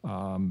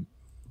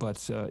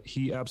 But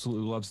he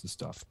absolutely loves the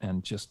stuff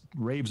and just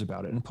raves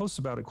about it and posts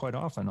about it quite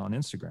often on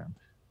Instagram.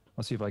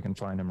 Let's see if I can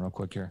find him real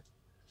quick here.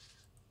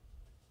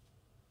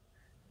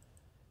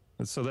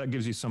 So that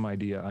gives you some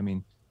idea.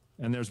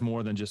 And there's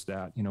more than just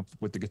that.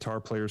 With the guitar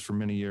players for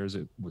many years,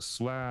 it was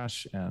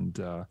Slash and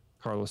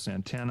Carlos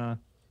Santana.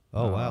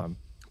 Oh, wow.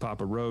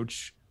 Papa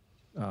Roach.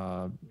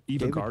 Eva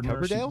David Gardner.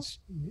 Coverdale?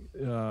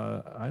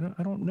 I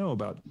don't know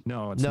about.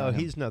 No, it's no, not him.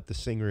 He's not the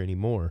singer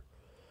anymore.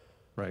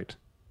 Right.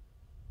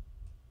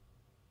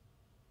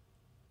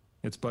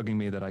 It's bugging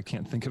me that I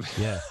can't think of it.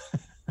 Yeah.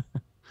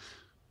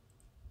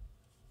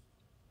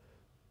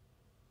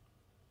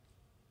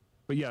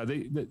 But yeah,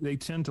 they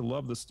tend to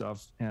love the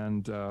stuff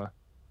and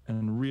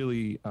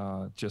really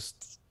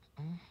just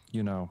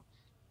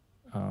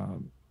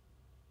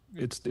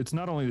it's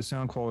not only the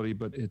sound quality,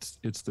 but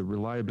it's the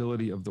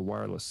reliability of the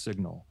wireless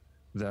signal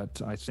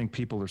that I think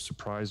people are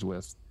surprised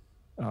with.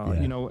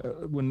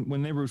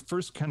 When they were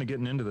first kind of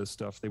getting into this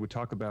stuff, they would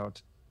talk about,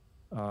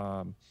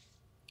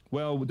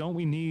 well, don't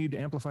we need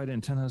amplified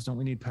antennas? Don't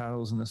we need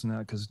paddles and this and that?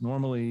 Because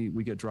normally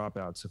we get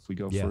dropouts if we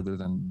go further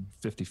than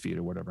 50 feet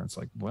or whatever. It's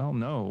like, well,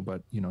 no,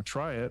 but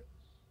try it.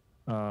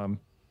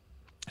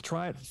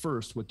 Try it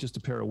first with just a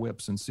pair of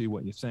whips and see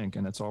what you think.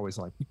 And it's always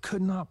like, we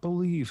could not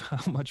believe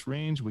how much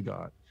range we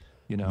got,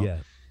 Yeah.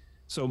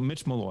 So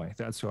Mitch Malloy,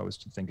 that's who I was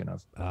thinking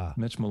of.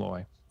 Mitch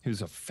Malloy,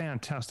 who's a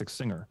fantastic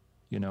singer.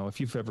 If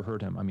you've ever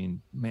heard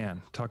him,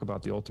 man, talk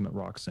about the ultimate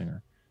rock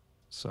singer.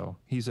 So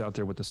he's out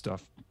there with the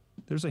stuff.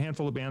 There's a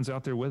handful of bands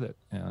out there with it.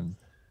 And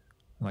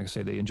like I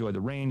say, they enjoy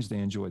the range, they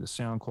enjoy the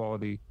sound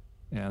quality,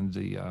 and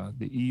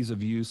the ease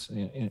of use.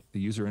 The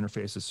user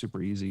interface is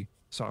super easy.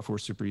 Software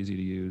is super easy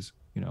to use.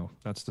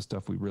 That's the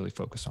stuff we really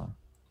focus on.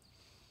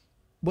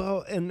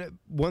 Well, and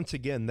once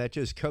again, that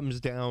just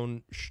comes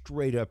down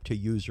straight up to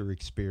user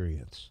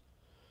experience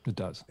It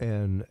does.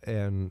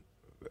 and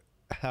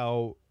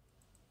how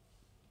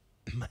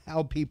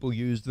people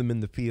use them in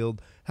the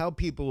field,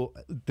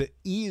 the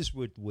ease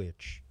with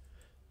which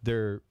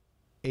they're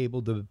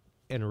able to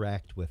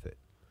interact with it.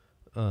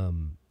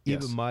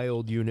 Yes. Even my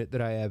old unit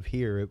that I have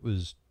here, it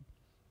was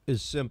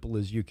as simple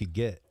as you could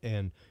get.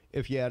 And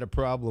if you had a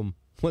problem,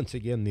 once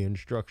again, the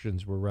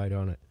instructions were right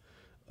on it.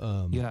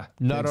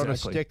 Not on a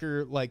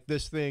sticker. Like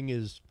this thing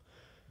is,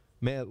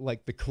 man,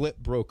 like the clip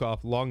broke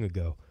off long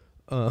ago.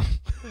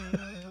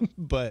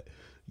 But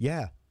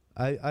yeah,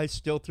 I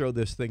still throw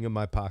this thing in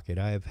my pocket.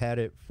 I have had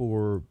it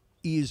for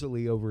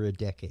easily over a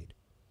decade.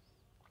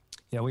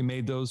 Yeah, we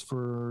made those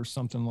for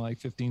something like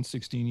 15,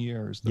 16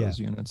 years, those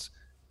units.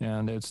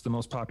 And it's the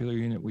most popular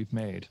unit we've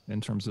made in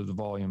terms of the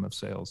volume of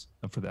sales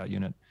for that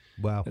unit.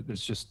 Wow.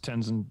 There's just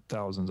tens and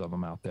thousands of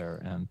them out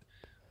there, and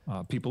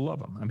people love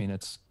them. I mean,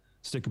 it's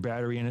stick a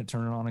battery in it,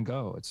 turn it on and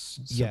go. It's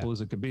simple as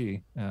it could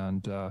be.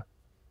 And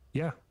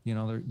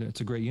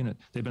it's a great unit.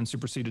 They've been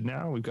superseded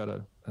now. We've got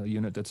a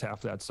unit that's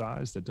half that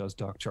size that does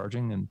dock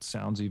charging and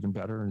sounds even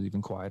better and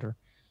even quieter.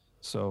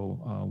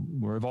 So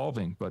we're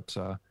evolving, but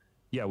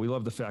we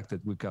love the fact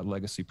that we've got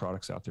legacy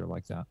products out there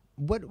like that.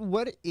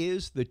 What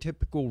is the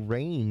typical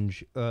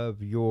range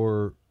of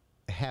your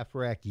half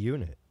rack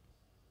unit?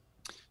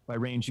 By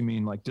range, you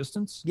mean like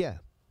distance? Yeah.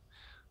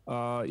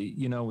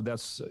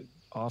 That's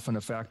often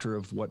a factor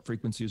of what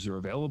frequencies are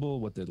available,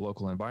 what the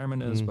local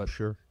environment is. But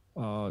sure.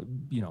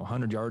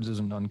 100 yards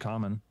isn't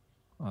uncommon.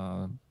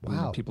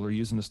 Wow. People are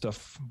using the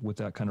stuff with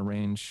that kind of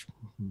range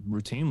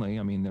routinely.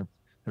 I mean,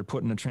 they're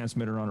putting a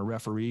transmitter on a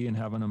referee and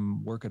having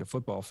them work at a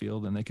football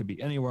field, and they could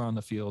be anywhere on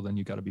the field, and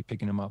you got to be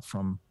picking them up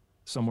from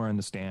somewhere in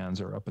the stands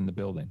or up in the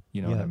building.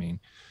 You know what I mean?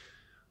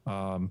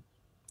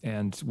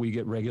 And we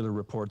get regular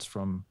reports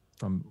from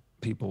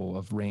people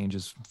of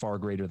ranges far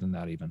greater than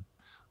that even.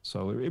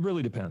 So it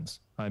really depends.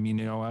 I mean,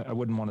 I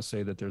wouldn't want to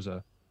say that there's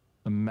a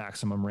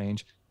maximum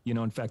range.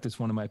 In fact, it's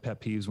one of my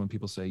pet peeves when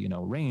people say,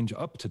 range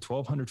up to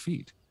 1,200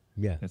 feet.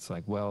 Yeah. It's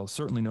like, well,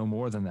 certainly no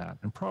more than that,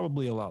 and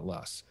probably a lot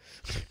less.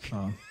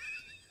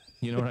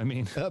 You know what I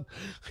mean?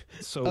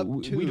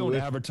 We don't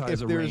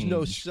advertise a range. If there's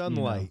no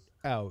sunlight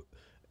out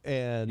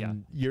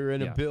and you're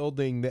in a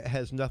building that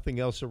has nothing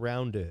else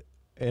around it.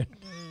 And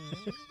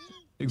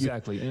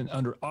exactly. And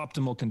under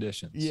optimal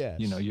conditions,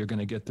 you're going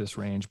to get this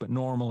range, but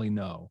normally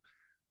no.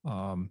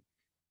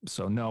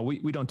 So no,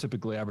 we don't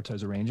typically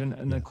advertise a range.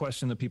 And the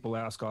question that people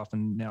ask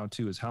often now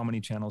too is how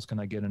many channels can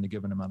I get in a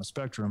given amount of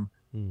spectrum?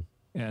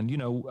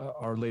 And,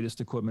 our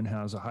latest equipment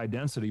has a high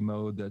density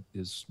mode that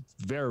is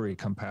very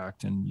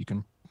compact, and you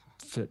can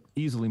fit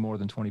easily more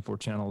than 24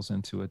 channels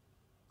into a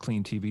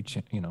clean TV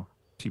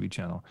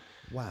channel.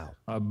 Wow.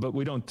 But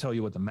we don't tell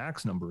you what the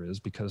max number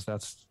is, because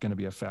that's going to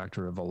be a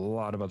factor of a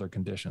lot of other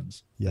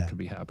conditions that could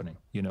be happening.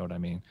 You know what I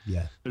mean?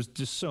 Yeah. There's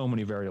just so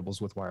many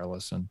variables with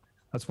wireless, and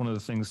that's one of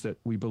the things that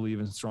we believe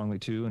in strongly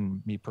too,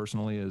 and me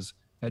personally, is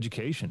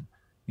education.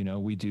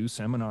 We do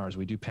seminars,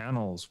 we do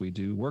panels, we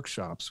do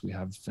workshops, we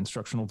have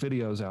instructional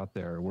videos out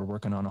there. We're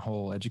working on a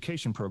whole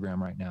education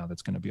program right now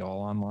that's going to be all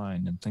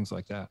online and things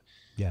like that.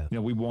 Yeah.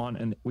 We want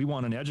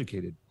an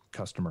educated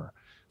customer,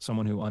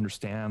 someone who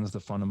understands the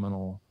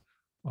fundamental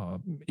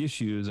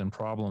issues and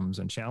problems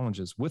and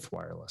challenges with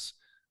wireless,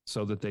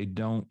 so that they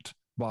don't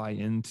buy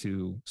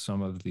into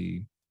some of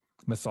the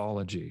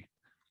mythology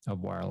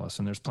of wireless.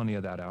 And there's plenty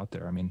of that out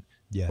there. I mean,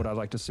 what I'd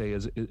like to say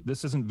is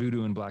this isn't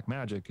voodoo and black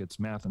magic. It's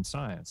math and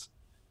science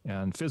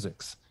and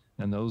physics,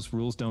 and those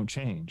rules don't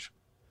change.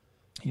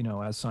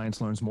 As science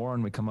learns more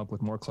and we come up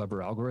with more clever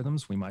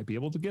algorithms, we might be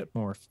able to get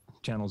more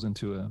channels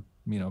into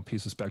a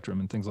piece of spectrum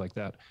and things like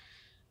that.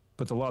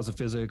 But the laws of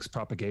physics,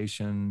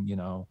 propagation,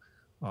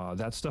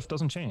 that stuff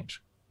doesn't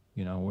change.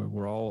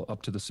 We're all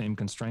up to the same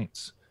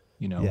constraints.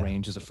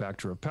 Range is a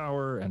factor of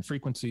power and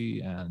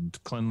frequency and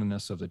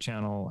cleanliness of the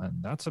channel,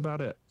 and that's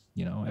about it.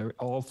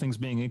 All things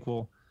being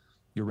equal,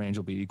 your range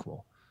will be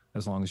equal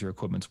as long as your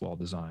equipment's well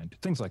designed,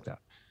 things like that.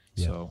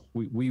 Yeah. So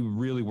we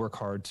really work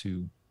hard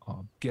to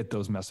get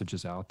those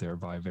messages out there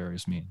via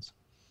various means.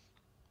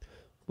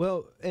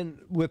 Well, and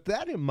with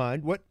that in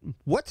mind,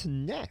 what's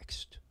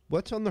next?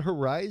 What's on the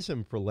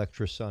horizon for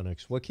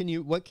Lectrosonics? What can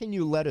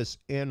you let us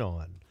in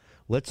on?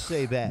 Let's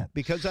say that,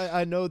 because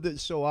I know that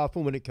so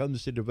often when it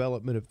comes to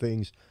development of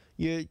things,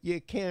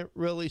 you can't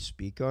really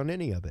speak on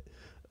any of it.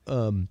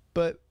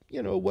 But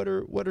what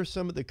are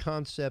some of the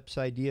concepts,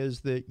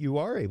 ideas that you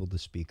are able to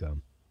speak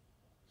on?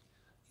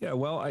 Yeah,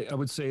 well, I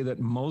would say that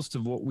most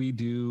of what we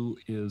do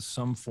is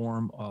some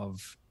form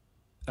of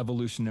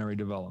evolutionary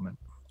development.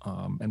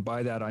 And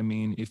by that, I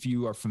mean, if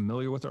you are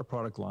familiar with our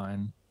product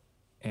line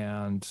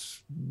and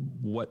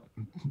what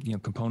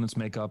components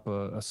make up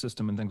a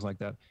system and things like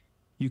that,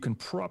 you can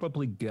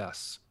probably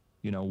guess,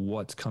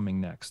 what's coming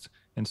next.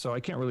 And so I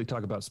can't really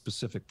talk about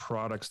specific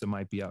products that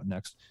might be out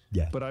next.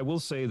 Yeah. But I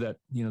will say that,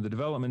 the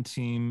development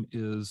team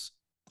is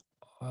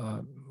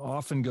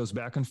often goes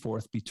back and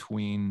forth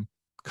between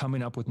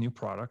coming up with new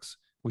products,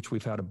 which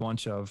we've had a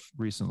bunch of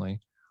recently,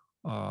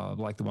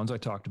 like the ones I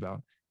talked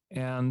about,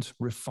 and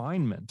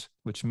refinement,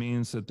 which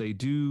means that they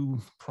do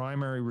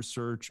primary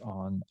research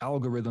on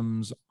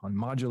algorithms, on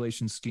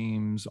modulation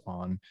schemes,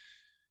 on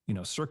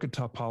circuit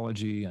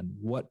topology, and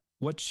what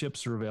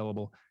chips are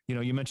available.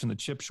 You mentioned the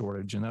chip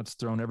shortage, and that's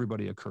thrown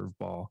everybody a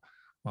curveball.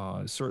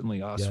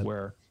 Certainly us, Yep.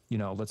 where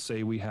let's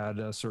say we had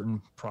a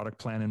certain product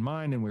plan in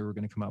mind, and we were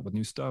going to come out with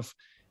new stuff,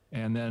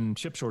 and then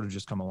chip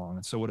shortages come along.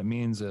 And so what it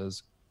means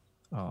is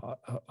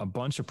a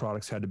bunch of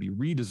products had to be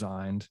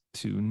redesigned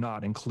to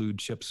not include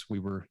chips we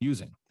were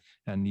using,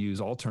 and use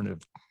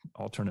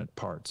alternate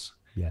parts.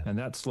 Yeah. And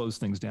that slows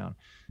things down.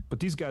 But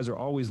these guys are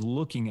always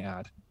looking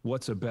at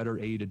what's a better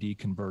A to D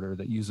converter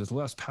that uses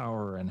less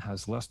power and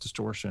has less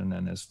distortion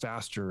and is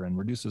faster and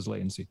reduces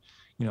latency,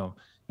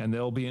 and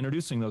they'll be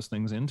introducing those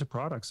things into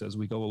products as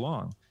we go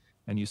along.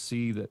 And you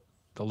see that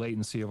the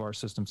latency of our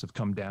systems have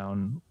come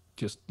down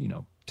just,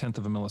 tenth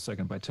of a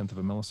millisecond by tenth of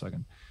a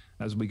millisecond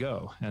as we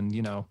go. And,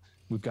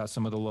 we've got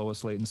some of the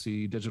lowest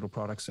latency digital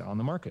products on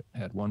the market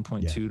at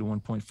 1.2 to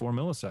 1.4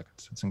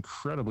 milliseconds. It's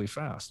incredibly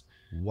fast.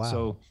 Wow.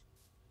 So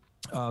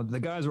the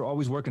guys are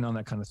always working on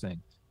that kind of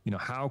thing.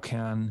 How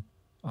can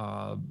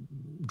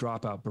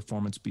dropout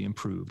performance be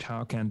improved?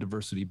 How can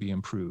diversity be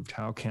improved?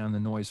 How can the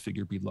noise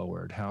figure be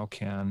lowered? How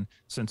can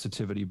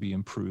sensitivity be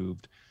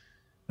improved?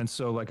 And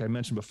so, like I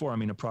mentioned before,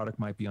 a product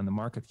might be on the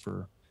market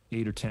for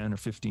 8 or 10 or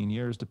 15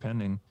 years,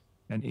 depending.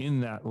 And in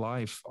that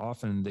life,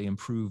 often they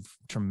improve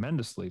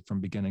tremendously from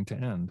beginning to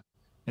end.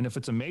 And if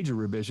it's a major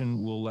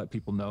revision, we'll let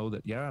people know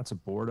that, it's a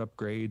board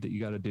upgrade that you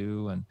got to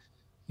do. And,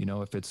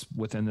 if it's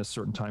within this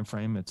certain time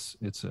frame, it's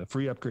a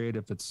free upgrade.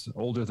 If it's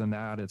older than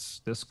that, it's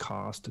this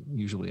cost,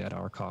 usually at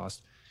our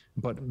cost.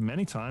 But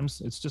many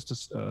times it's just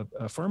a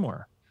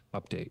firmware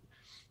update.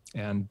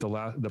 And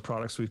the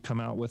products we've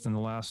come out with in the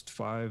last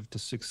 5 to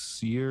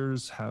 6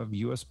 years have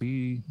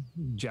USB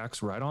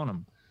jacks right on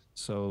them.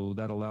 So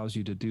that allows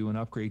you to do an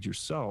upgrade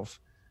yourself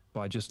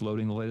by just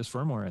loading the latest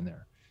firmware in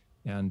there.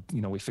 And,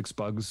 we fix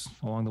bugs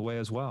along the way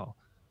as well.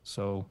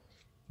 So,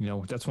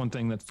 that's one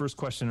thing, that first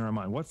question in our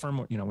mind, what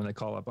firmware, when they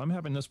call up, I'm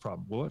having this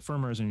problem. Well, what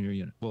firmware is in your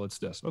unit? Well, it's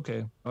this.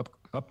 Okay,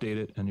 update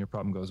it and your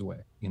problem goes away.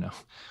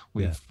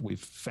 We've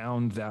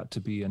found that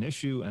to be an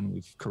issue, and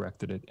we've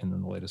corrected it in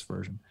the latest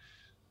version.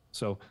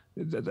 So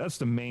that's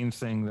the main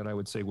thing that I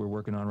would say we're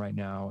working on right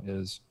now,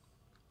 is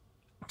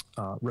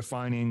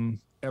refining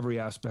every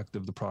aspect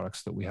of the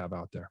products that we have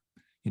out there,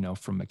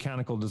 from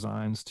mechanical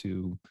designs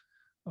to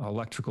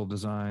electrical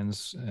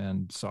designs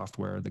and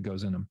software that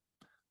goes in them.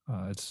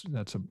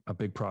 That's a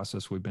big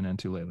process we've been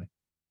into lately.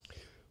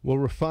 Well,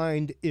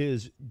 refined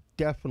is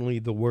definitely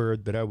the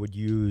word that I would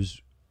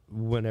use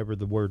whenever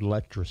the word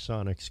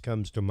Lectrosonics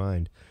comes to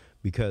mind,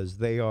 because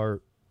they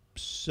are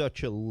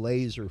such a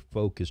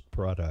laser-focused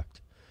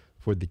product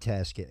for the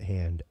task at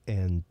hand,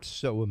 and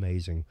so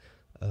amazing.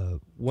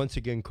 Once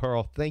again,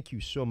 Karl, thank you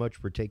so much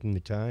for taking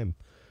the time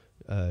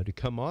to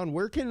come on.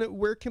 Where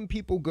can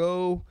people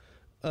go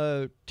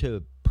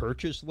to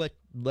purchase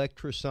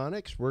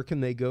Lectrosonics? Where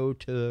can they go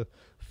to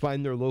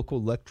find their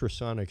local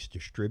Lectrosonics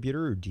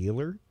distributor or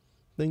dealer?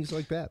 Things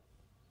like that.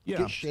 Yeah.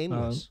 Get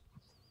shameless.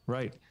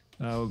 Right.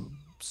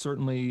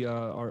 Certainly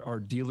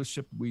our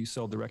dealership, we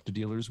sell direct to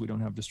dealers. We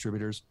don't have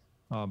distributors.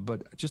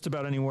 But just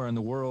about anywhere in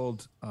the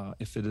world,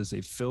 if it is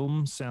a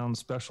film sound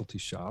specialty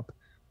shop,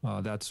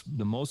 that's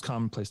the most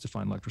common place to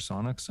find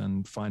Lectrosonics,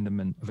 and find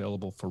them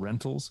available for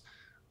rentals.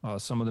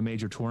 Some of the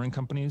major touring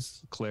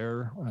companies,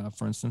 Claire,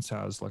 for instance,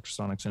 has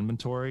Lectrosonics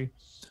inventory.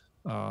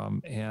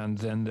 And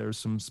then there's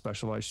some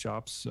specialized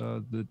shops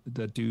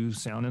that do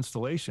sound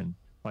installation,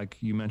 like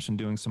you mentioned,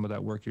 doing some of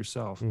that work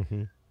yourself.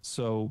 Mm-hmm.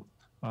 So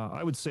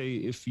I would say,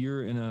 if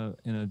you're in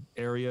an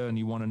area and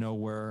you want to know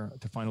where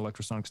to find a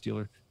Lectrosonics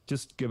dealer,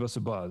 just give us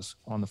a buzz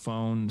on the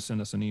phone,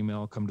 send us an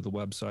email, come to the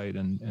website,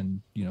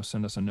 and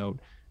send us a note,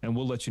 and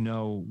we'll let you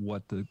know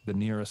what the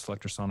nearest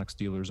Lectrosonics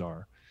dealers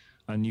are.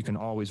 And you can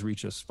always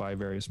reach us by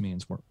various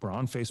means. We're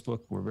on Facebook.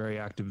 We're very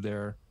active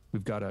there.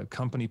 We've got a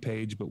company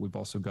page, but we've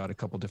also got a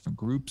couple different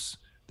groups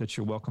that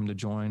you're welcome to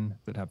join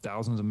that have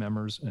thousands of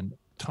members, and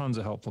tons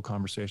of helpful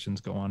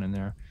conversations go on in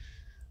there.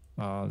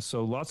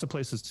 So lots of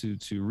places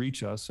to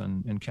reach us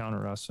and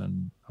encounter us,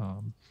 and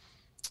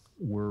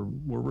we're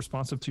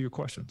responsive to your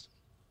questions.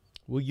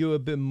 Well, you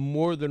have been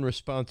more than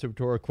responsive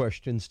to our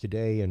questions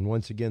today. And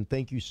once again,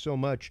 thank you so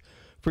much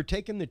for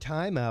taking the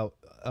time out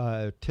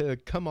to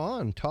come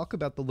on, talk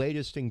about the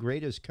latest and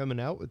greatest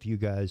coming out with you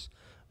guys.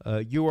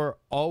 You are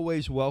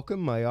always welcome.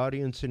 My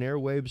audience and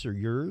airwaves are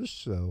yours.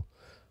 So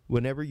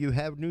whenever you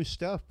have new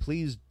stuff,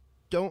 please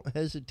don't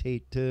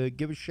hesitate to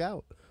give a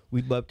shout.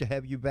 We'd love to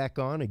have you back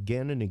on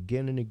again and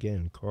again and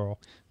again, Karl.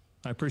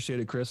 I appreciate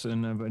it, Chris,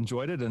 and I've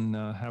enjoyed it, and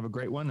have a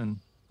great one, and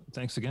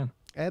thanks again.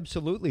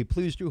 Absolutely.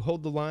 Please do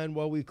hold the line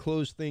while we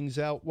close things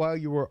out, while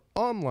you are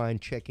online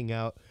checking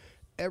out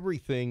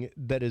everything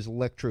that is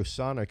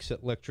Lectrosonics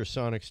at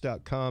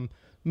lectrosonics.com.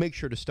 Make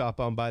sure to stop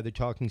on by the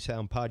Talking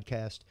Sound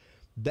podcast.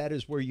 That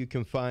is where you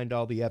can find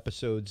all the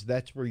episodes.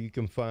 That's where you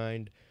can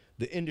find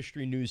the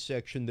industry news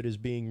section that is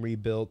being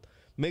rebuilt.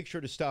 Make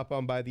sure to stop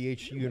on by the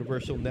HC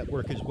Universal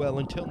Network as well.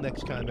 Until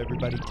next time,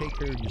 everybody, take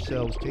care of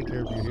yourselves, take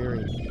care of your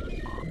hearing.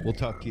 We'll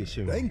talk to you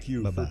soon. Thank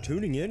you for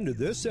tuning in to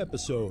this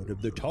episode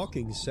of the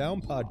Talking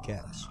Sound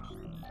Podcast.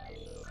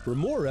 For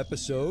more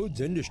episodes,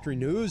 industry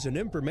news, and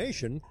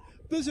information,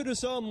 visit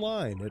us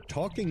online at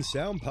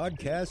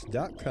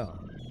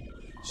TalkingSoundPodcast.com.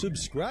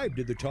 Subscribe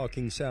to the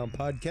Talking Sound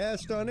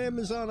Podcast on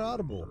Amazon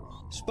Audible,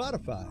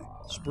 Spotify,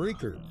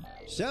 Spreaker,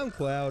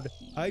 SoundCloud,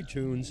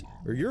 iTunes,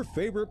 or your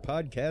favorite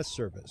podcast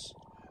service.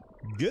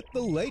 Get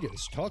the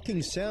latest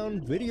Talking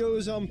Sound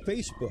videos on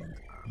Facebook,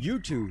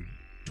 YouTube,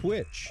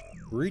 Twitch,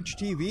 Reach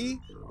TV,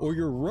 or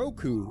your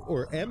Roku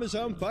or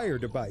Amazon Fire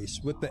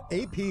device with the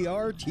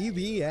APR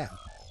TV app.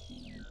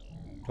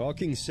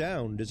 Talking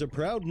Sound is a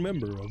proud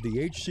member of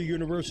the HC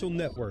Universal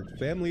Network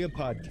family of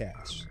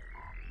podcasts.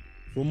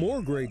 For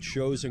more great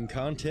shows and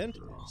content,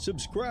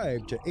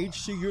 subscribe to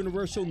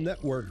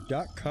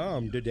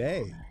hcuniversalnetwork.com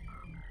today.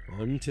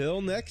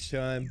 Until next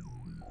time,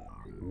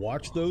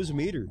 watch those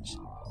meters,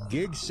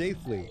 gig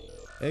safely,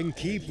 and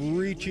keep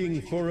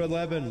reaching for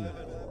 11.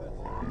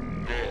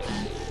 This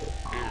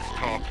is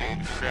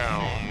Talking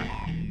Sound.